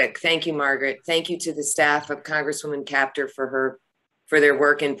very quick. Thank you, Margaret. Thank you to the staff of Congresswoman Kaptur for their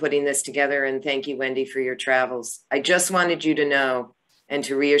work in putting this together. And thank you, Wendy, for your travels. I just wanted you to know and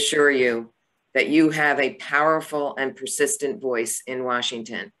to reassure you that you have a powerful and persistent voice in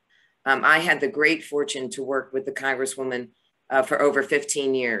Washington. I had the great fortune to work with the Congresswoman for over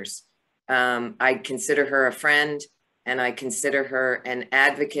 15 years. I consider her a friend, and I consider her an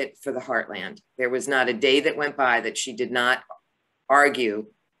advocate for the heartland. There was not a day that went by that she did not argue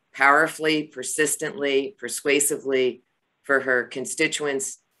powerfully, persistently, persuasively for her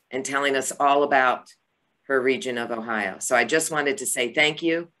constituents and telling us all about her region of Ohio. So I just wanted to say thank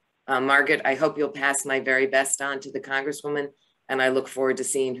you. Margaret, I hope you'll pass my very best on to the Congresswoman, and I look forward to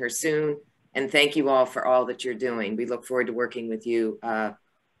seeing her soon. And thank you all for all that you're doing. We look forward to working with you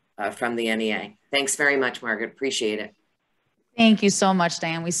from the NEA. Thanks very much, Margaret. Appreciate it. Thank you so much,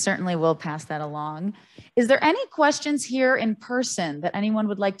 Diane. We certainly will pass that along. Is there any questions here in person that anyone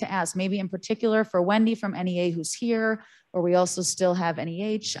would like to ask? Maybe in particular for Wendy from NEA who's here, or we also still have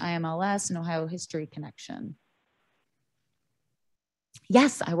NEH, IMLS, and Ohio History Connection.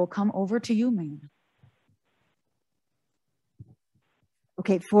 Yes, I will come over to you, ma'am.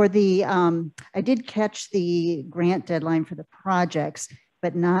 Okay, for the, I did catch the grant deadline for the projects,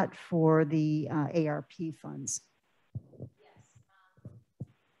 but not for the ARP funds.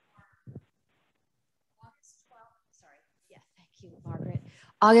 Margaret.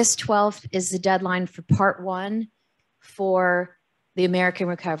 August 12th is the deadline for part 1 for the American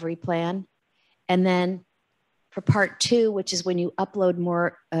Recovery Plan. And then for part 2, which is when you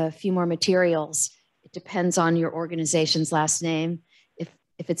upload a few more materials, it depends on your organization's last name.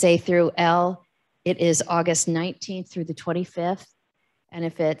 If it's A through L, it is August 19th through the 25th. And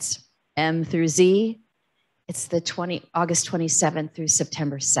if it's M through Z, it's the August 27th through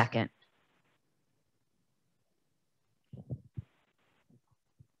September 2nd.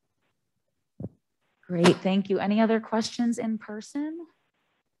 Great, thank you. Any other questions in person?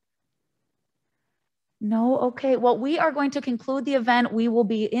 No, okay. Well, we are going to conclude the event. We will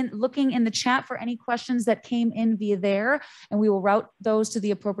be looking in the chat for any questions that came in via there, and we will route those to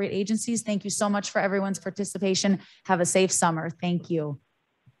the appropriate agencies. Thank you so much for everyone's participation. Have a safe summer. Thank you.